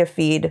Crooked Media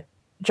feed,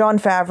 Jon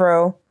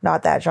Favreau,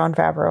 not that Jon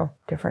Favreau,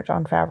 different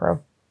Jon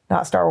Favreau,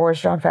 not Star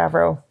Wars Jon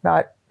Favreau,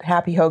 not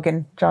Happy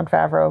Hogan Jon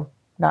Favreau,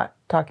 not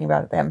talking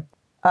about them.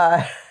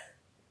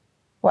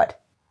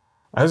 What?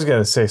 I was going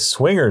to say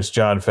Swingers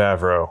Jon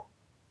Favreau.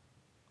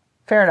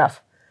 Fair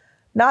enough.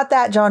 Not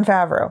that Jon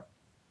Favreau,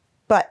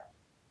 but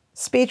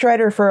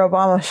speechwriter for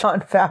Obama,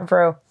 Jon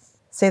Favreau.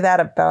 Say that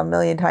about a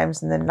million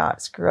times and then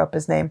not screw up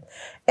his name.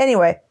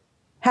 Anyway,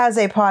 has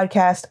a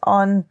podcast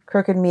on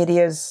Crooked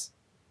Media's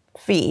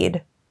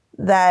feed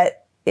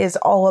that is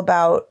all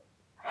about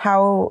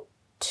how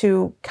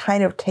to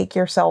kind of take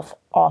yourself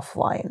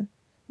offline.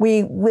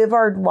 We live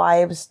our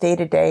lives day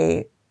to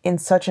day in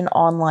such an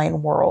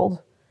online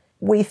world.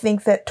 We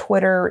think that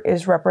Twitter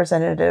is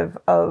representative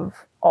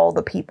of all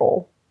the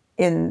people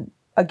in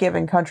a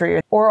given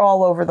country or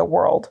all over the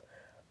world,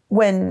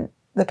 when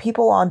the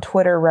people on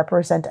Twitter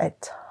represent a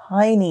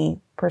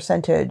tiny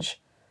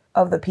percentage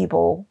of the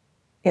people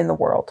in the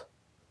world.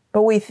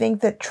 But we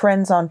think that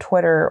trends on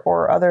Twitter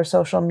or other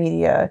social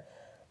media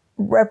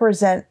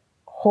represent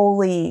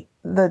wholly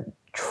the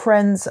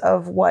trends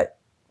of what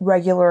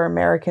regular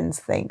Americans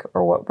think,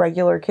 or what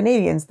regular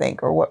Canadians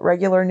think, or what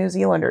regular New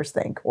Zealanders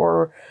think,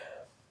 or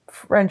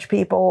French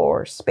people,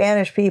 or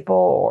Spanish people,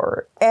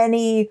 or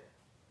any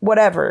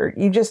whatever.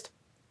 You just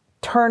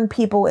turn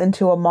people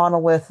into a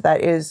monolith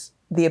that is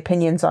the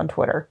opinions on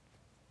Twitter.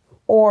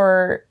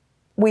 Or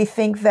we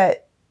think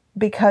that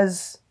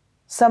because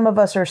some of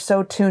us are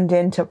so tuned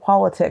into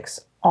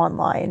politics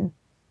online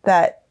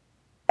that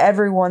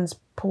everyone's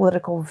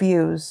political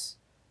views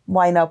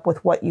line up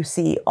with what you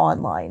see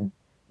online,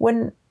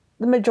 when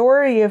the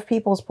majority of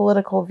people's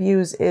political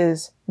views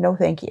is no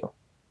thank you.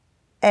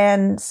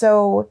 And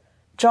so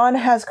Jon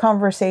has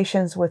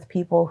conversations with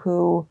people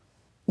who,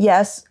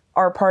 yes,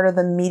 are part of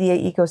the media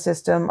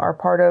ecosystem, are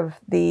part of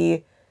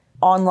the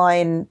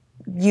online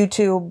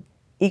YouTube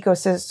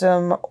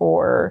ecosystem,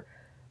 or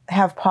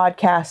have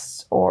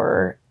podcasts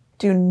or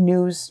do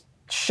news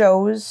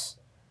shows,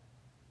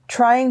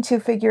 trying to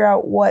figure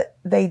out what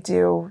they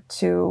do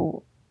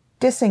to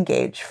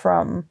disengage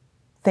from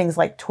things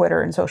like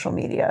Twitter and social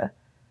media,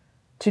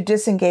 to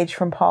disengage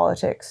from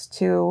politics,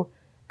 to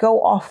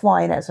go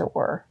offline, as it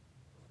were.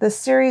 The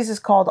series is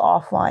called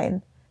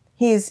Offline.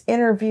 He's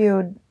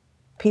interviewed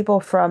people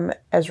from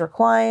Ezra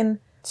Klein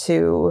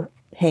to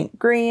Hank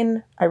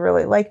Green. I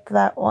really liked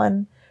that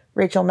one.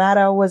 Rachel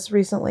Maddow was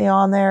recently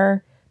on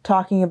there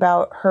talking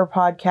about her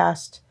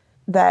podcast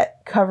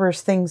that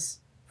covers things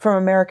from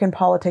American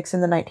politics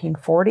in the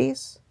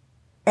 1940s.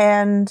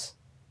 And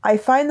I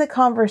find the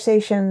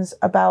conversations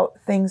about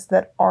things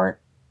that aren't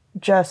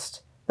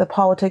just the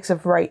politics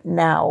of right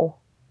now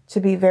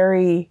to be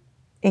very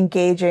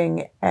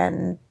engaging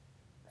and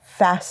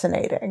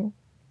fascinating,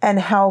 and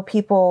how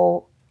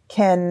people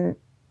can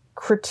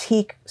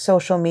critique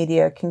social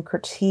media, can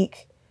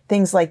critique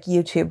things like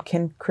YouTube,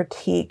 can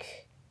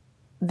critique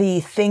the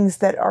things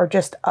that are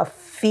just a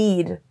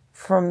feed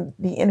from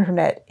the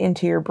internet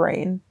into your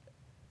brain,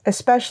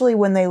 especially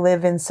when they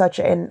live in such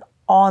an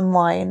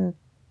online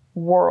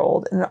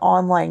world, an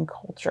online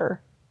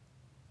culture.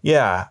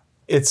 Yeah,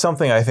 it's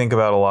something I think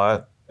about a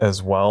lot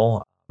as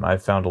well. I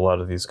found a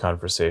lot of these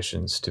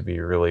conversations to be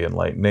really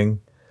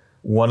enlightening.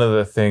 One of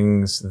the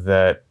things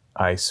that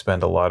I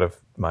spend a lot of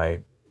my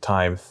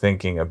time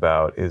thinking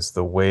about is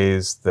the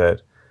ways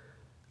that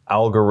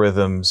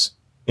algorithms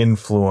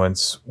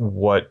influence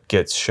what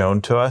gets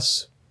shown to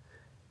us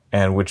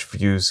and which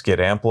views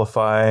get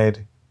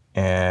amplified,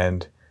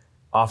 and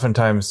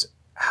oftentimes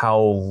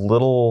how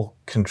little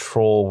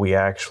control we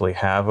actually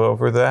have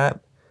over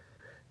that.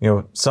 You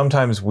know,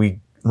 sometimes we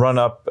run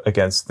up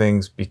against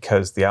things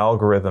because the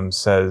algorithm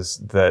says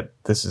that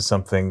this is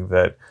something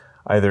that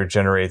either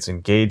generates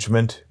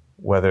engagement,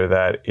 whether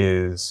that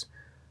is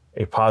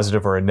a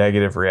positive or a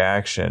negative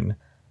reaction.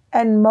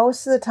 And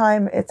most of the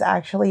time, it's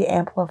actually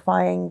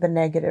amplifying the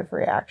negative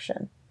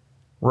reaction.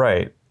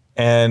 Right.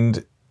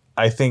 And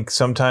I think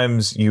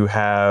sometimes you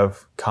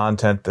have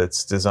content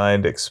that's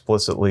designed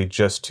explicitly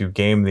just to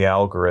game the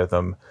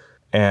algorithm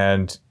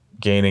and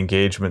gain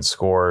engagement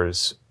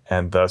scores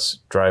and thus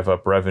drive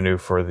up revenue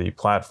for the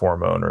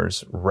platform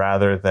owners,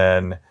 rather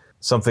than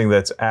something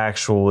that's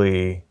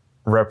actually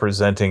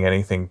representing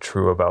anything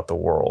true about the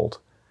world.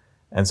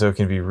 And so it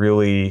can be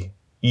really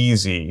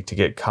easy to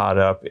get caught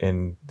up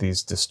in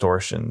these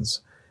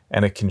distortions,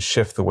 and it can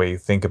shift the way you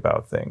think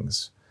about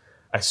things.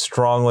 I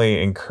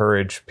strongly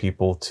encourage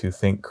people to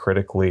think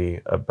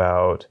critically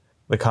about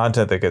the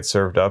content that gets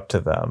served up to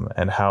them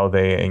and how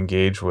they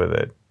engage with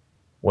it.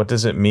 What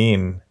does it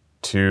mean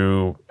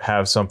to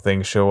have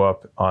something show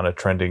up on a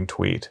trending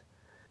tweet?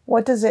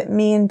 What does it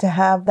mean to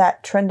have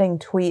that trending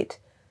tweet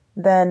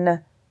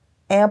then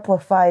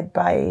amplified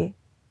by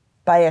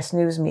biased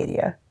news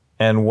media.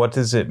 And what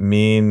does it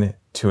mean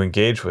to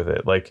engage with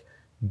it? Like,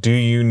 do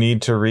you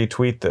need to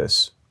retweet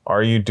this?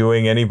 Are you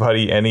doing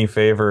anybody any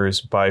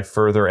favors by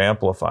further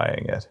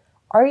amplifying it?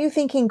 Are you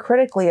thinking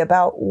critically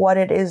about what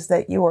it is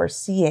that you are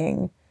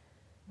seeing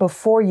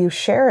before you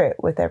share it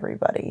with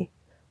everybody?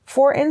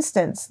 For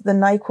instance, the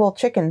NyQuil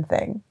chicken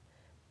thing.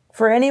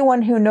 For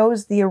anyone who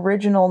knows the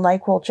original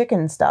NyQuil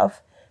chicken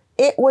stuff,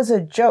 it was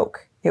a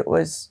joke. It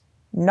was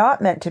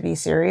not meant to be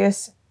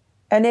serious,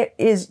 and it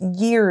is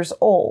years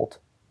old.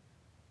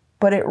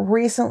 But it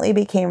recently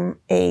became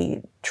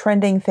a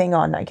trending thing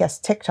on, I guess,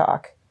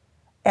 TikTok.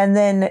 And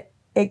then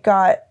it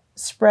got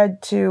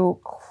spread to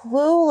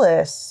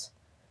clueless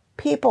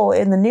people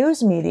in the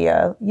news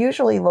media,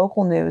 usually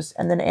local news,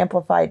 and then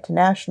amplified to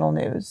national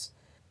news,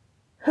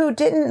 who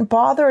didn't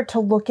bother to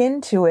look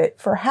into it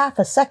for half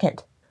a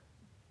second.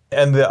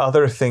 And the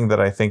other thing that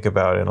I think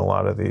about in a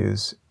lot of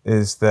these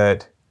is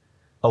that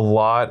a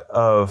lot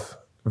of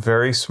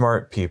very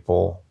smart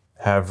people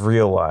have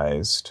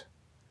realized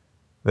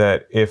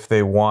that if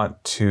they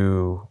want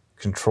to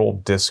control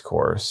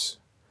discourse,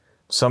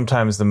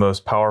 sometimes the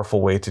most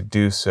powerful way to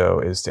do so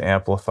is to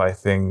amplify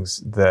things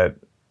that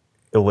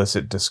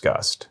elicit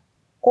disgust.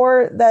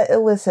 Or that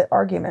elicit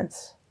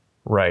arguments.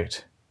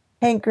 Right.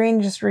 Hank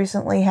Green just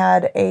recently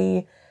had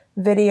a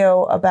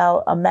video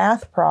about a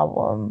math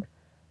problem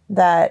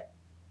that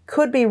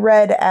could be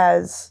read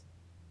as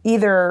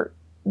either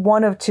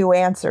one of two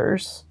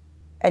answers,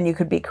 and you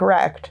could be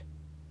correct,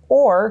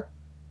 or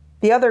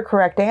the other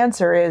correct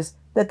answer is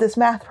that this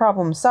math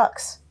problem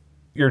sucks.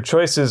 Your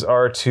choices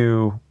are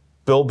to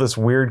build this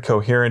weird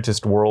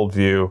coherentist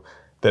worldview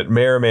that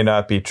may or may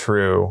not be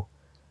true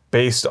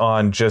based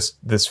on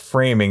just this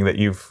framing that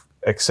you've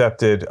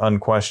accepted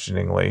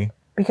unquestioningly.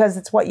 Because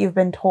it's what you've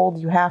been told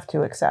you have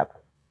to accept.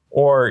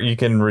 Or you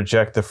can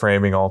reject the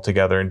framing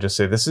altogether and just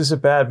say, this is a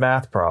bad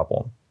math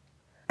problem.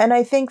 And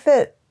I think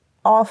that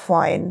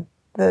Offline,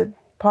 the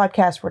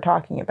podcast we're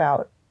talking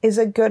about, is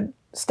a good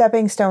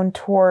stepping stone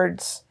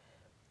towards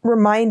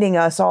reminding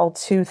us all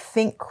to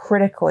think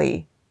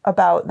critically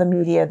about the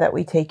media that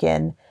we take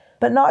in.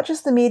 But not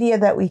just the media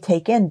that we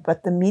take in,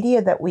 but the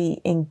media that we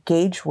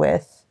engage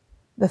with,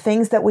 the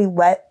things that we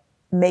let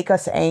make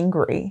us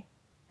angry,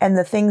 and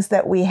the things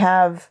that we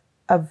have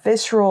a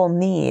visceral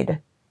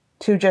need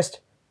to just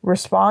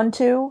respond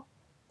to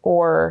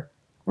or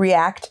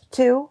react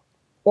to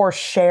or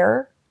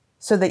share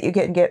so that you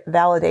can get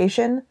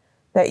validation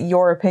that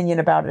your opinion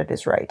about it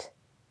is right.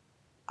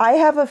 I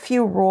have a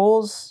few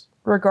rules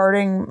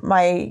regarding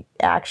my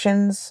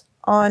actions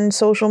on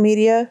social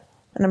media,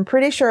 and I'm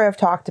pretty sure I've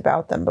talked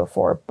about them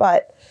before,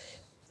 but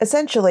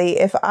essentially,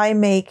 if I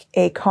make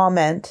a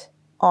comment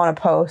on a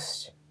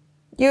post,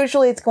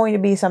 usually it's going to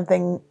be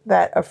something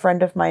that a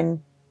friend of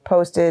mine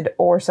posted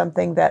or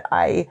something that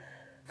I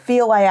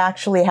feel I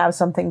actually have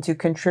something to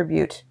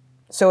contribute.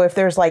 So if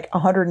there's like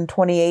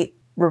 128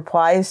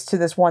 replies to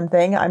this one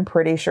thing, I'm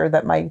pretty sure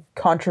that my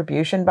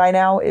contribution by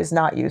now is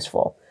not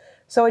useful.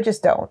 So I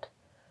just don't.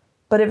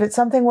 But if it's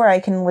something where I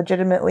can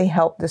legitimately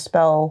help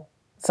dispel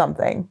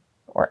something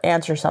or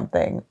answer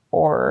something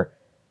or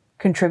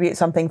contribute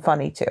something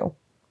funny to,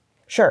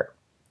 sure.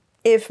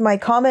 If my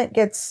comment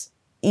gets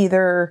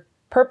either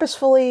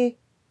purposefully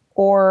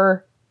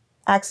or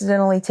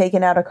accidentally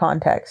taken out of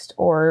context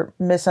or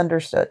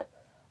misunderstood,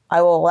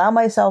 I will allow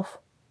myself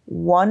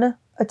one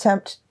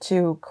attempt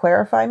to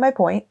clarify my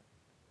point.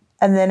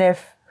 And then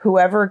if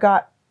whoever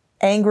got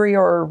angry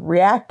or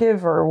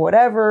reactive or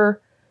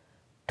whatever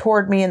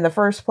toward me in the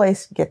first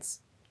place gets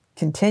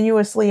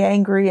continuously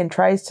angry and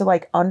tries to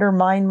like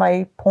undermine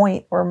my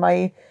point or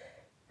my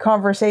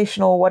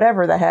conversational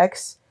whatever the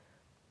hex,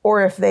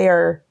 or if they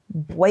are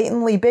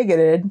blatantly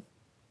bigoted,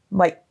 I'm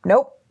like,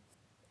 nope,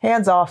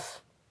 hands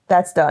off,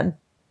 that's done.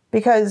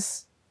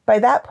 Because by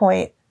that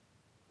point,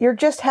 you're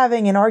just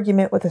having an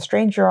argument with a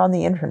stranger on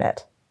the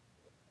internet.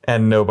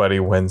 And nobody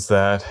wins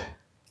that.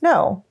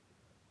 No.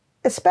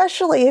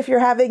 Especially if you're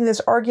having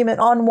this argument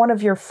on one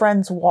of your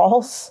friend's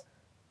walls.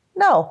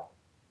 No.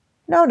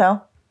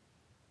 No.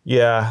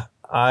 Yeah,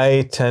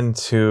 I tend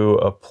to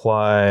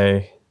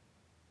apply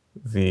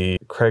the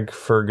Craig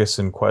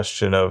Ferguson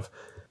question of,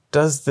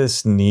 does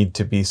this need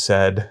to be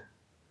said?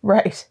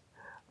 Right.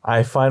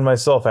 I find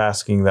myself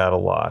asking that a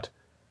lot.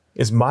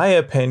 Is my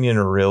opinion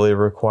really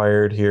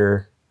required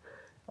here?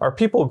 Are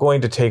people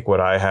going to take what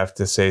I have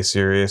to say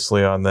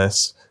seriously on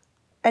this?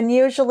 And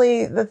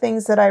usually the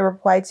things that I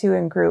reply to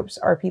in groups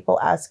are people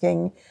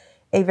asking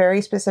a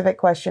very specific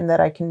question that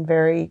I can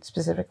very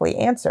specifically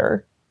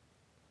answer.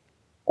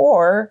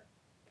 Or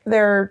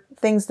they're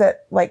things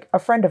that like a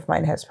friend of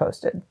mine has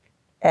posted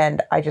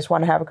and I just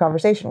want to have a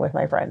conversation with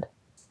my friend.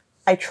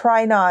 I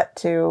try not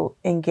to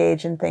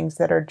engage in things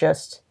that are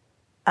just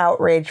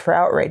outrage for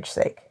outrage's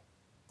sake.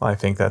 I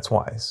think that's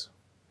wise.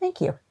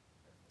 Thank you.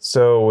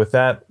 So with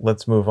that,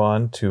 let's move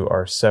on to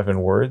our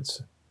 7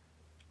 words.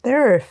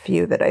 There are a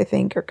few that I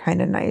think are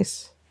kind of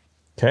nice.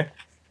 Okay.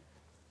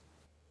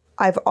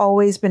 I've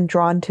always been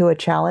drawn to a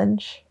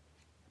challenge.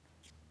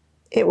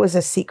 It was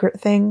a secret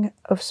thing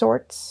of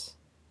sorts.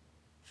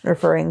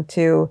 referring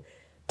to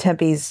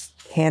Tempe's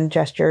hand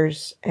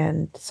gestures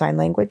and sign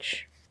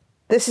language.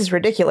 This is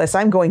ridiculous.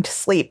 I'm going to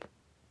sleep.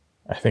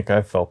 I think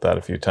I've felt that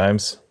a few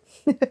times.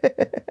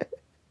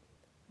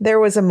 There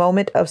was a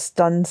moment of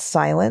stunned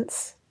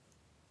silence.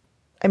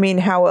 I mean,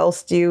 how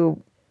else do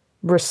you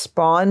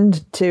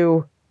respond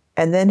to...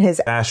 And then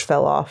his ash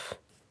fell off.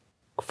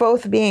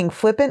 Kvothe being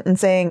flippant and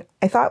saying,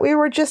 I thought we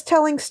were just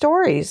telling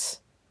stories.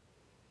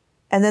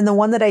 And then the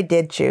one that I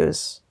did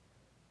choose,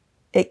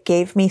 it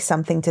gave me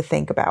something to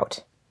think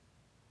about.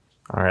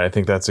 All right, I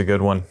think that's a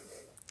good one.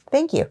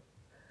 Thank you.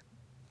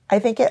 I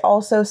think it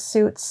also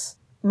suits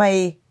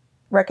my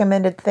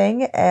recommended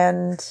thing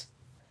and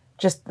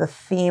just the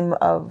theme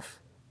of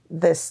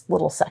this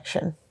little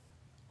section.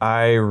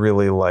 I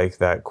really like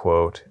that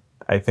quote.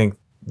 I think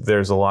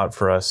there's a lot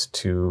for us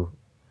to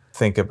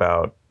think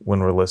about when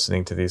we're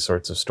listening to these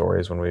sorts of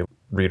stories, when we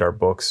read our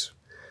books.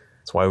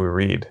 It's why we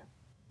read.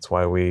 It's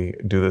why we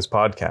do this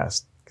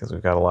podcast, because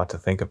we've got a lot to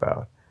think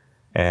about.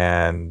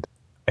 And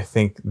I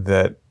think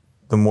that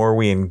the more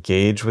we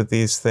engage with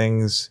these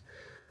things,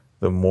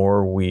 the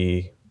more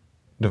we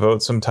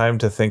devote some time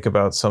to think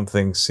about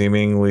something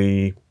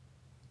seemingly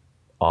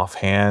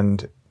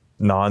offhand,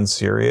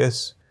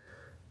 non-serious,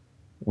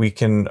 we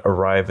can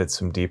arrive at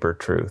some deeper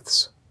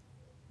truths.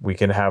 We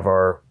can have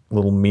our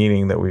little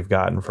meaning that we've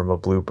gotten from a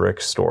Blue Brick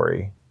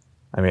story.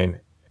 I mean,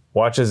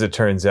 watch as it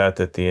turns out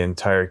that the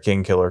entire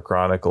Kingkiller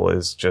Chronicle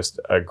is just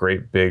a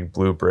great big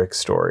Blue Brick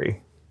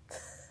story.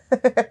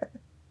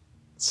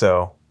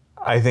 So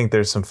I think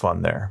there's some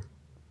fun there.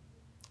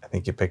 I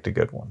think you picked a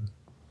good one.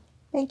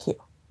 Thank you.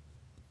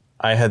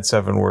 I had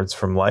 7 words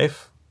from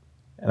life,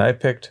 and I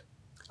picked,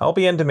 I'll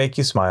be in to make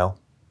you smile.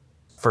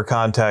 For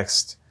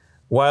context,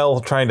 while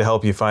trying to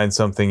help you find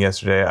something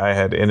yesterday, I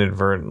had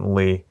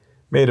inadvertently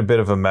made a bit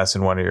of a mess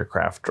in one of your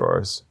craft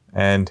drawers.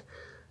 And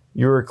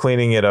you were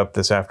cleaning it up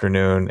this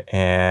afternoon,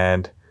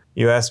 and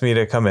you asked me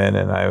to come in,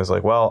 and I was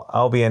like, well,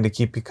 I'll be in to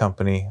keep you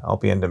company. I'll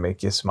be in to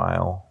make you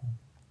smile.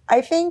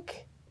 I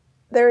think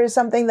there is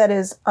something that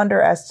is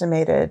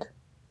underestimated,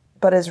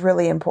 but is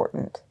really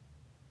important.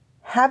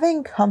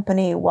 Having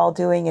company while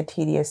doing a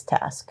tedious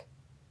task.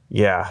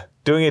 Yeah,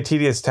 doing a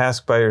tedious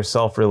task by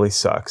yourself really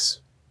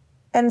sucks.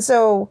 And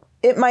so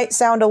it might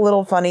sound a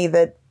little funny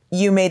that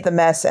you made the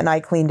mess and I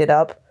cleaned it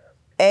up.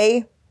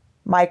 A,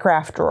 my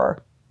craft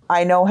drawer.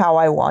 I know how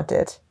I want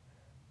it.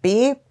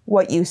 B,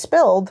 what you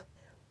spilled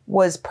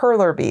was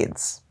perler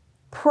beads.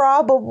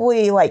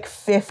 Probably like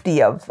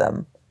 50 of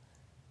them.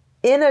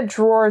 In a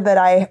drawer that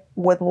I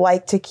would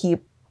like to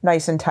keep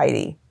nice and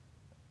tidy.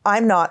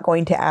 I'm not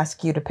going to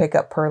ask you to pick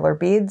up perler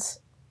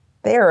beads.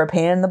 They are a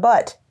pain in the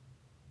butt.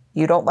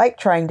 You don't like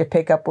trying to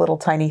pick up little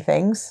tiny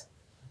things.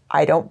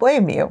 I don't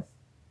blame you.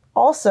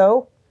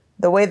 Also,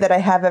 the way that I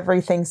have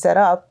everything set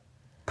up,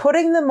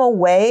 putting them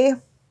away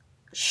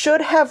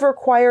should have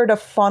required a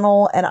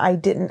funnel and I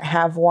didn't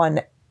have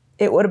one.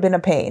 It would have been a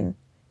pain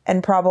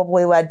and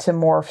probably led to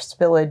more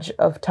spillage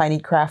of tiny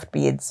craft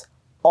beads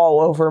all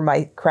over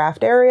my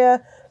craft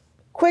area.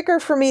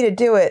 Quicker for me to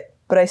do it,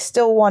 but I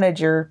still wanted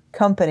your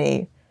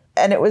company.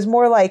 And it was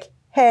more like,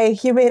 hey,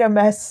 you made a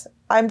mess.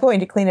 I'm going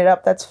to clean it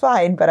up. That's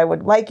fine. But I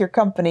would like your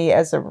company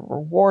as a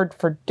reward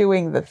for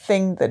doing the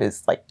thing that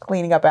is like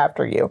cleaning up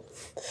after you.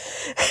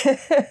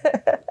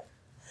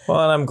 Well,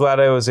 and I'm glad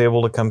I was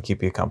able to come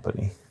keep you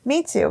company.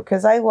 Me too,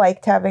 because I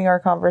liked having our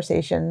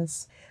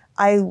conversations.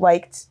 I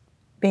liked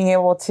being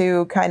able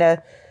to kind of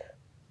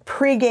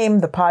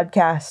pregame the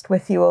podcast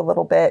with you a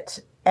little bit.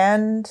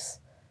 And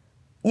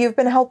you've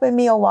been helping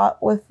me a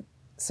lot with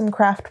some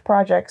craft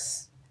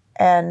projects.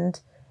 And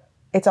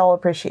it's all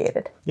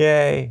appreciated.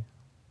 Yay.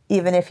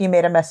 Even if you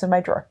made a mess in my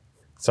drawer.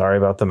 Sorry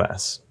about the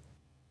mess.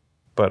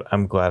 But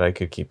I'm glad I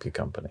could keep you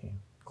company.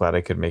 Glad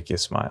I could make you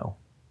smile.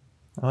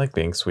 I like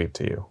being sweet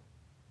to you.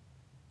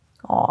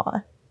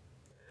 Aw.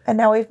 And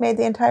now we've made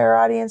the entire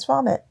audience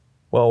vomit.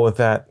 Well, with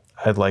that,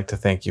 I'd like to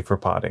thank you for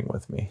potting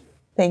with me.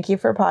 Thank you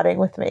for potting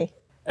with me.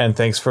 And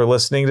thanks for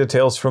listening to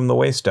Tales from the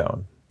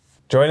Waystone.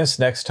 Join us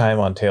next time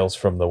on Tales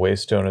from the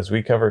Waystone as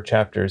we cover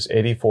chapters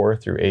 84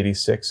 through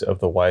 86 of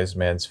The Wise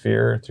Man's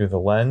Fear through the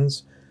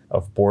lens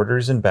of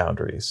borders and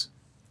boundaries.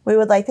 We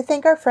would like to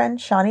thank our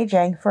friend Shawnee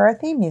Jang for our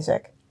theme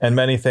music. And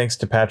many thanks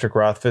to Patrick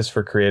Rothfuss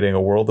for creating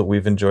a world that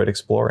we've enjoyed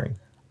exploring.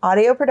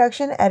 Audio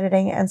production,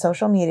 editing, and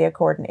social media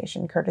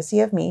coordination courtesy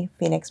of me,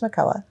 Phoenix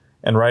McCullough.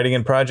 And writing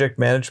and project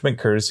management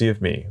courtesy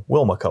of me,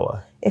 Will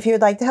McCullough. If you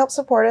would like to help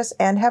support us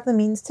and have the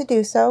means to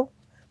do so,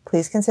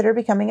 please consider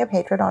becoming a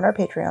patron on our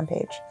Patreon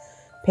page.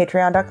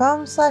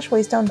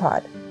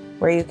 Patreon.com/Waystonepod,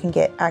 where you can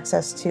get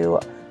access to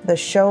the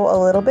show a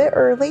little bit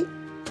early,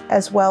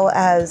 as well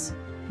as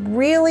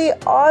really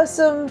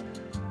awesome,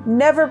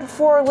 never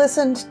before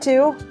listened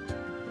to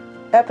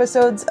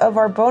episodes of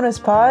our bonus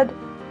pod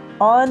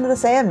on the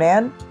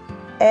Sandman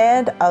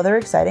and other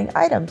exciting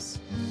items.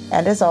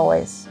 And as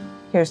always,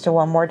 here's to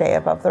one more day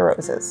above the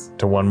roses.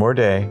 To one more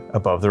day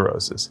above the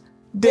roses.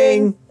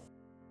 Ding!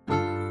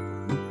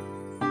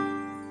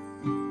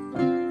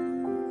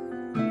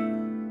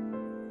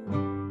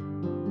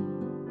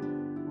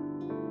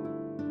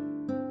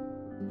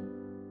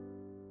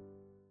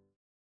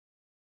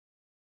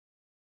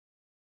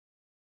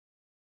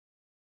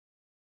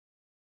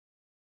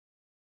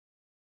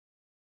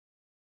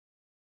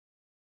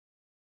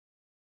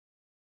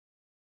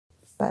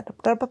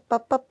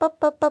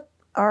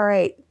 All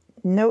right.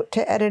 Note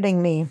to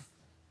editing me.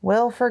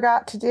 Will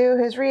forgot to do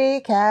his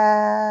recap.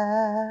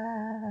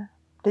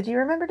 Did you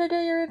remember to do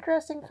your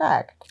interesting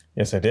fact?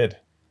 Yes, I did.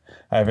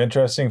 I have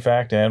interesting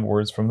fact and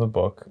words from the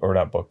book, or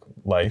not book,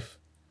 life.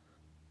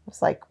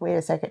 It's like, wait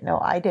a second. No,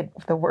 I did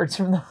the words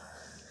from the...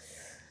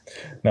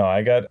 No,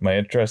 I got my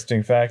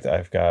interesting fact.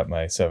 I've got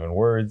my 7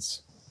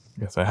 words.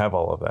 Yes, I have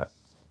all of that.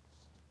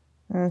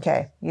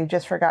 Okay. You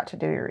just forgot to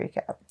do your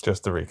recap.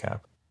 Just the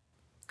recap.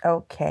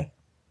 Okay.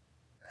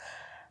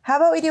 How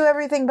about we do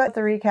everything but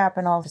the recap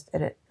and I'll just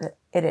edit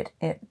it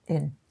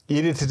in.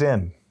 Eat it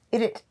in.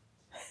 Edit.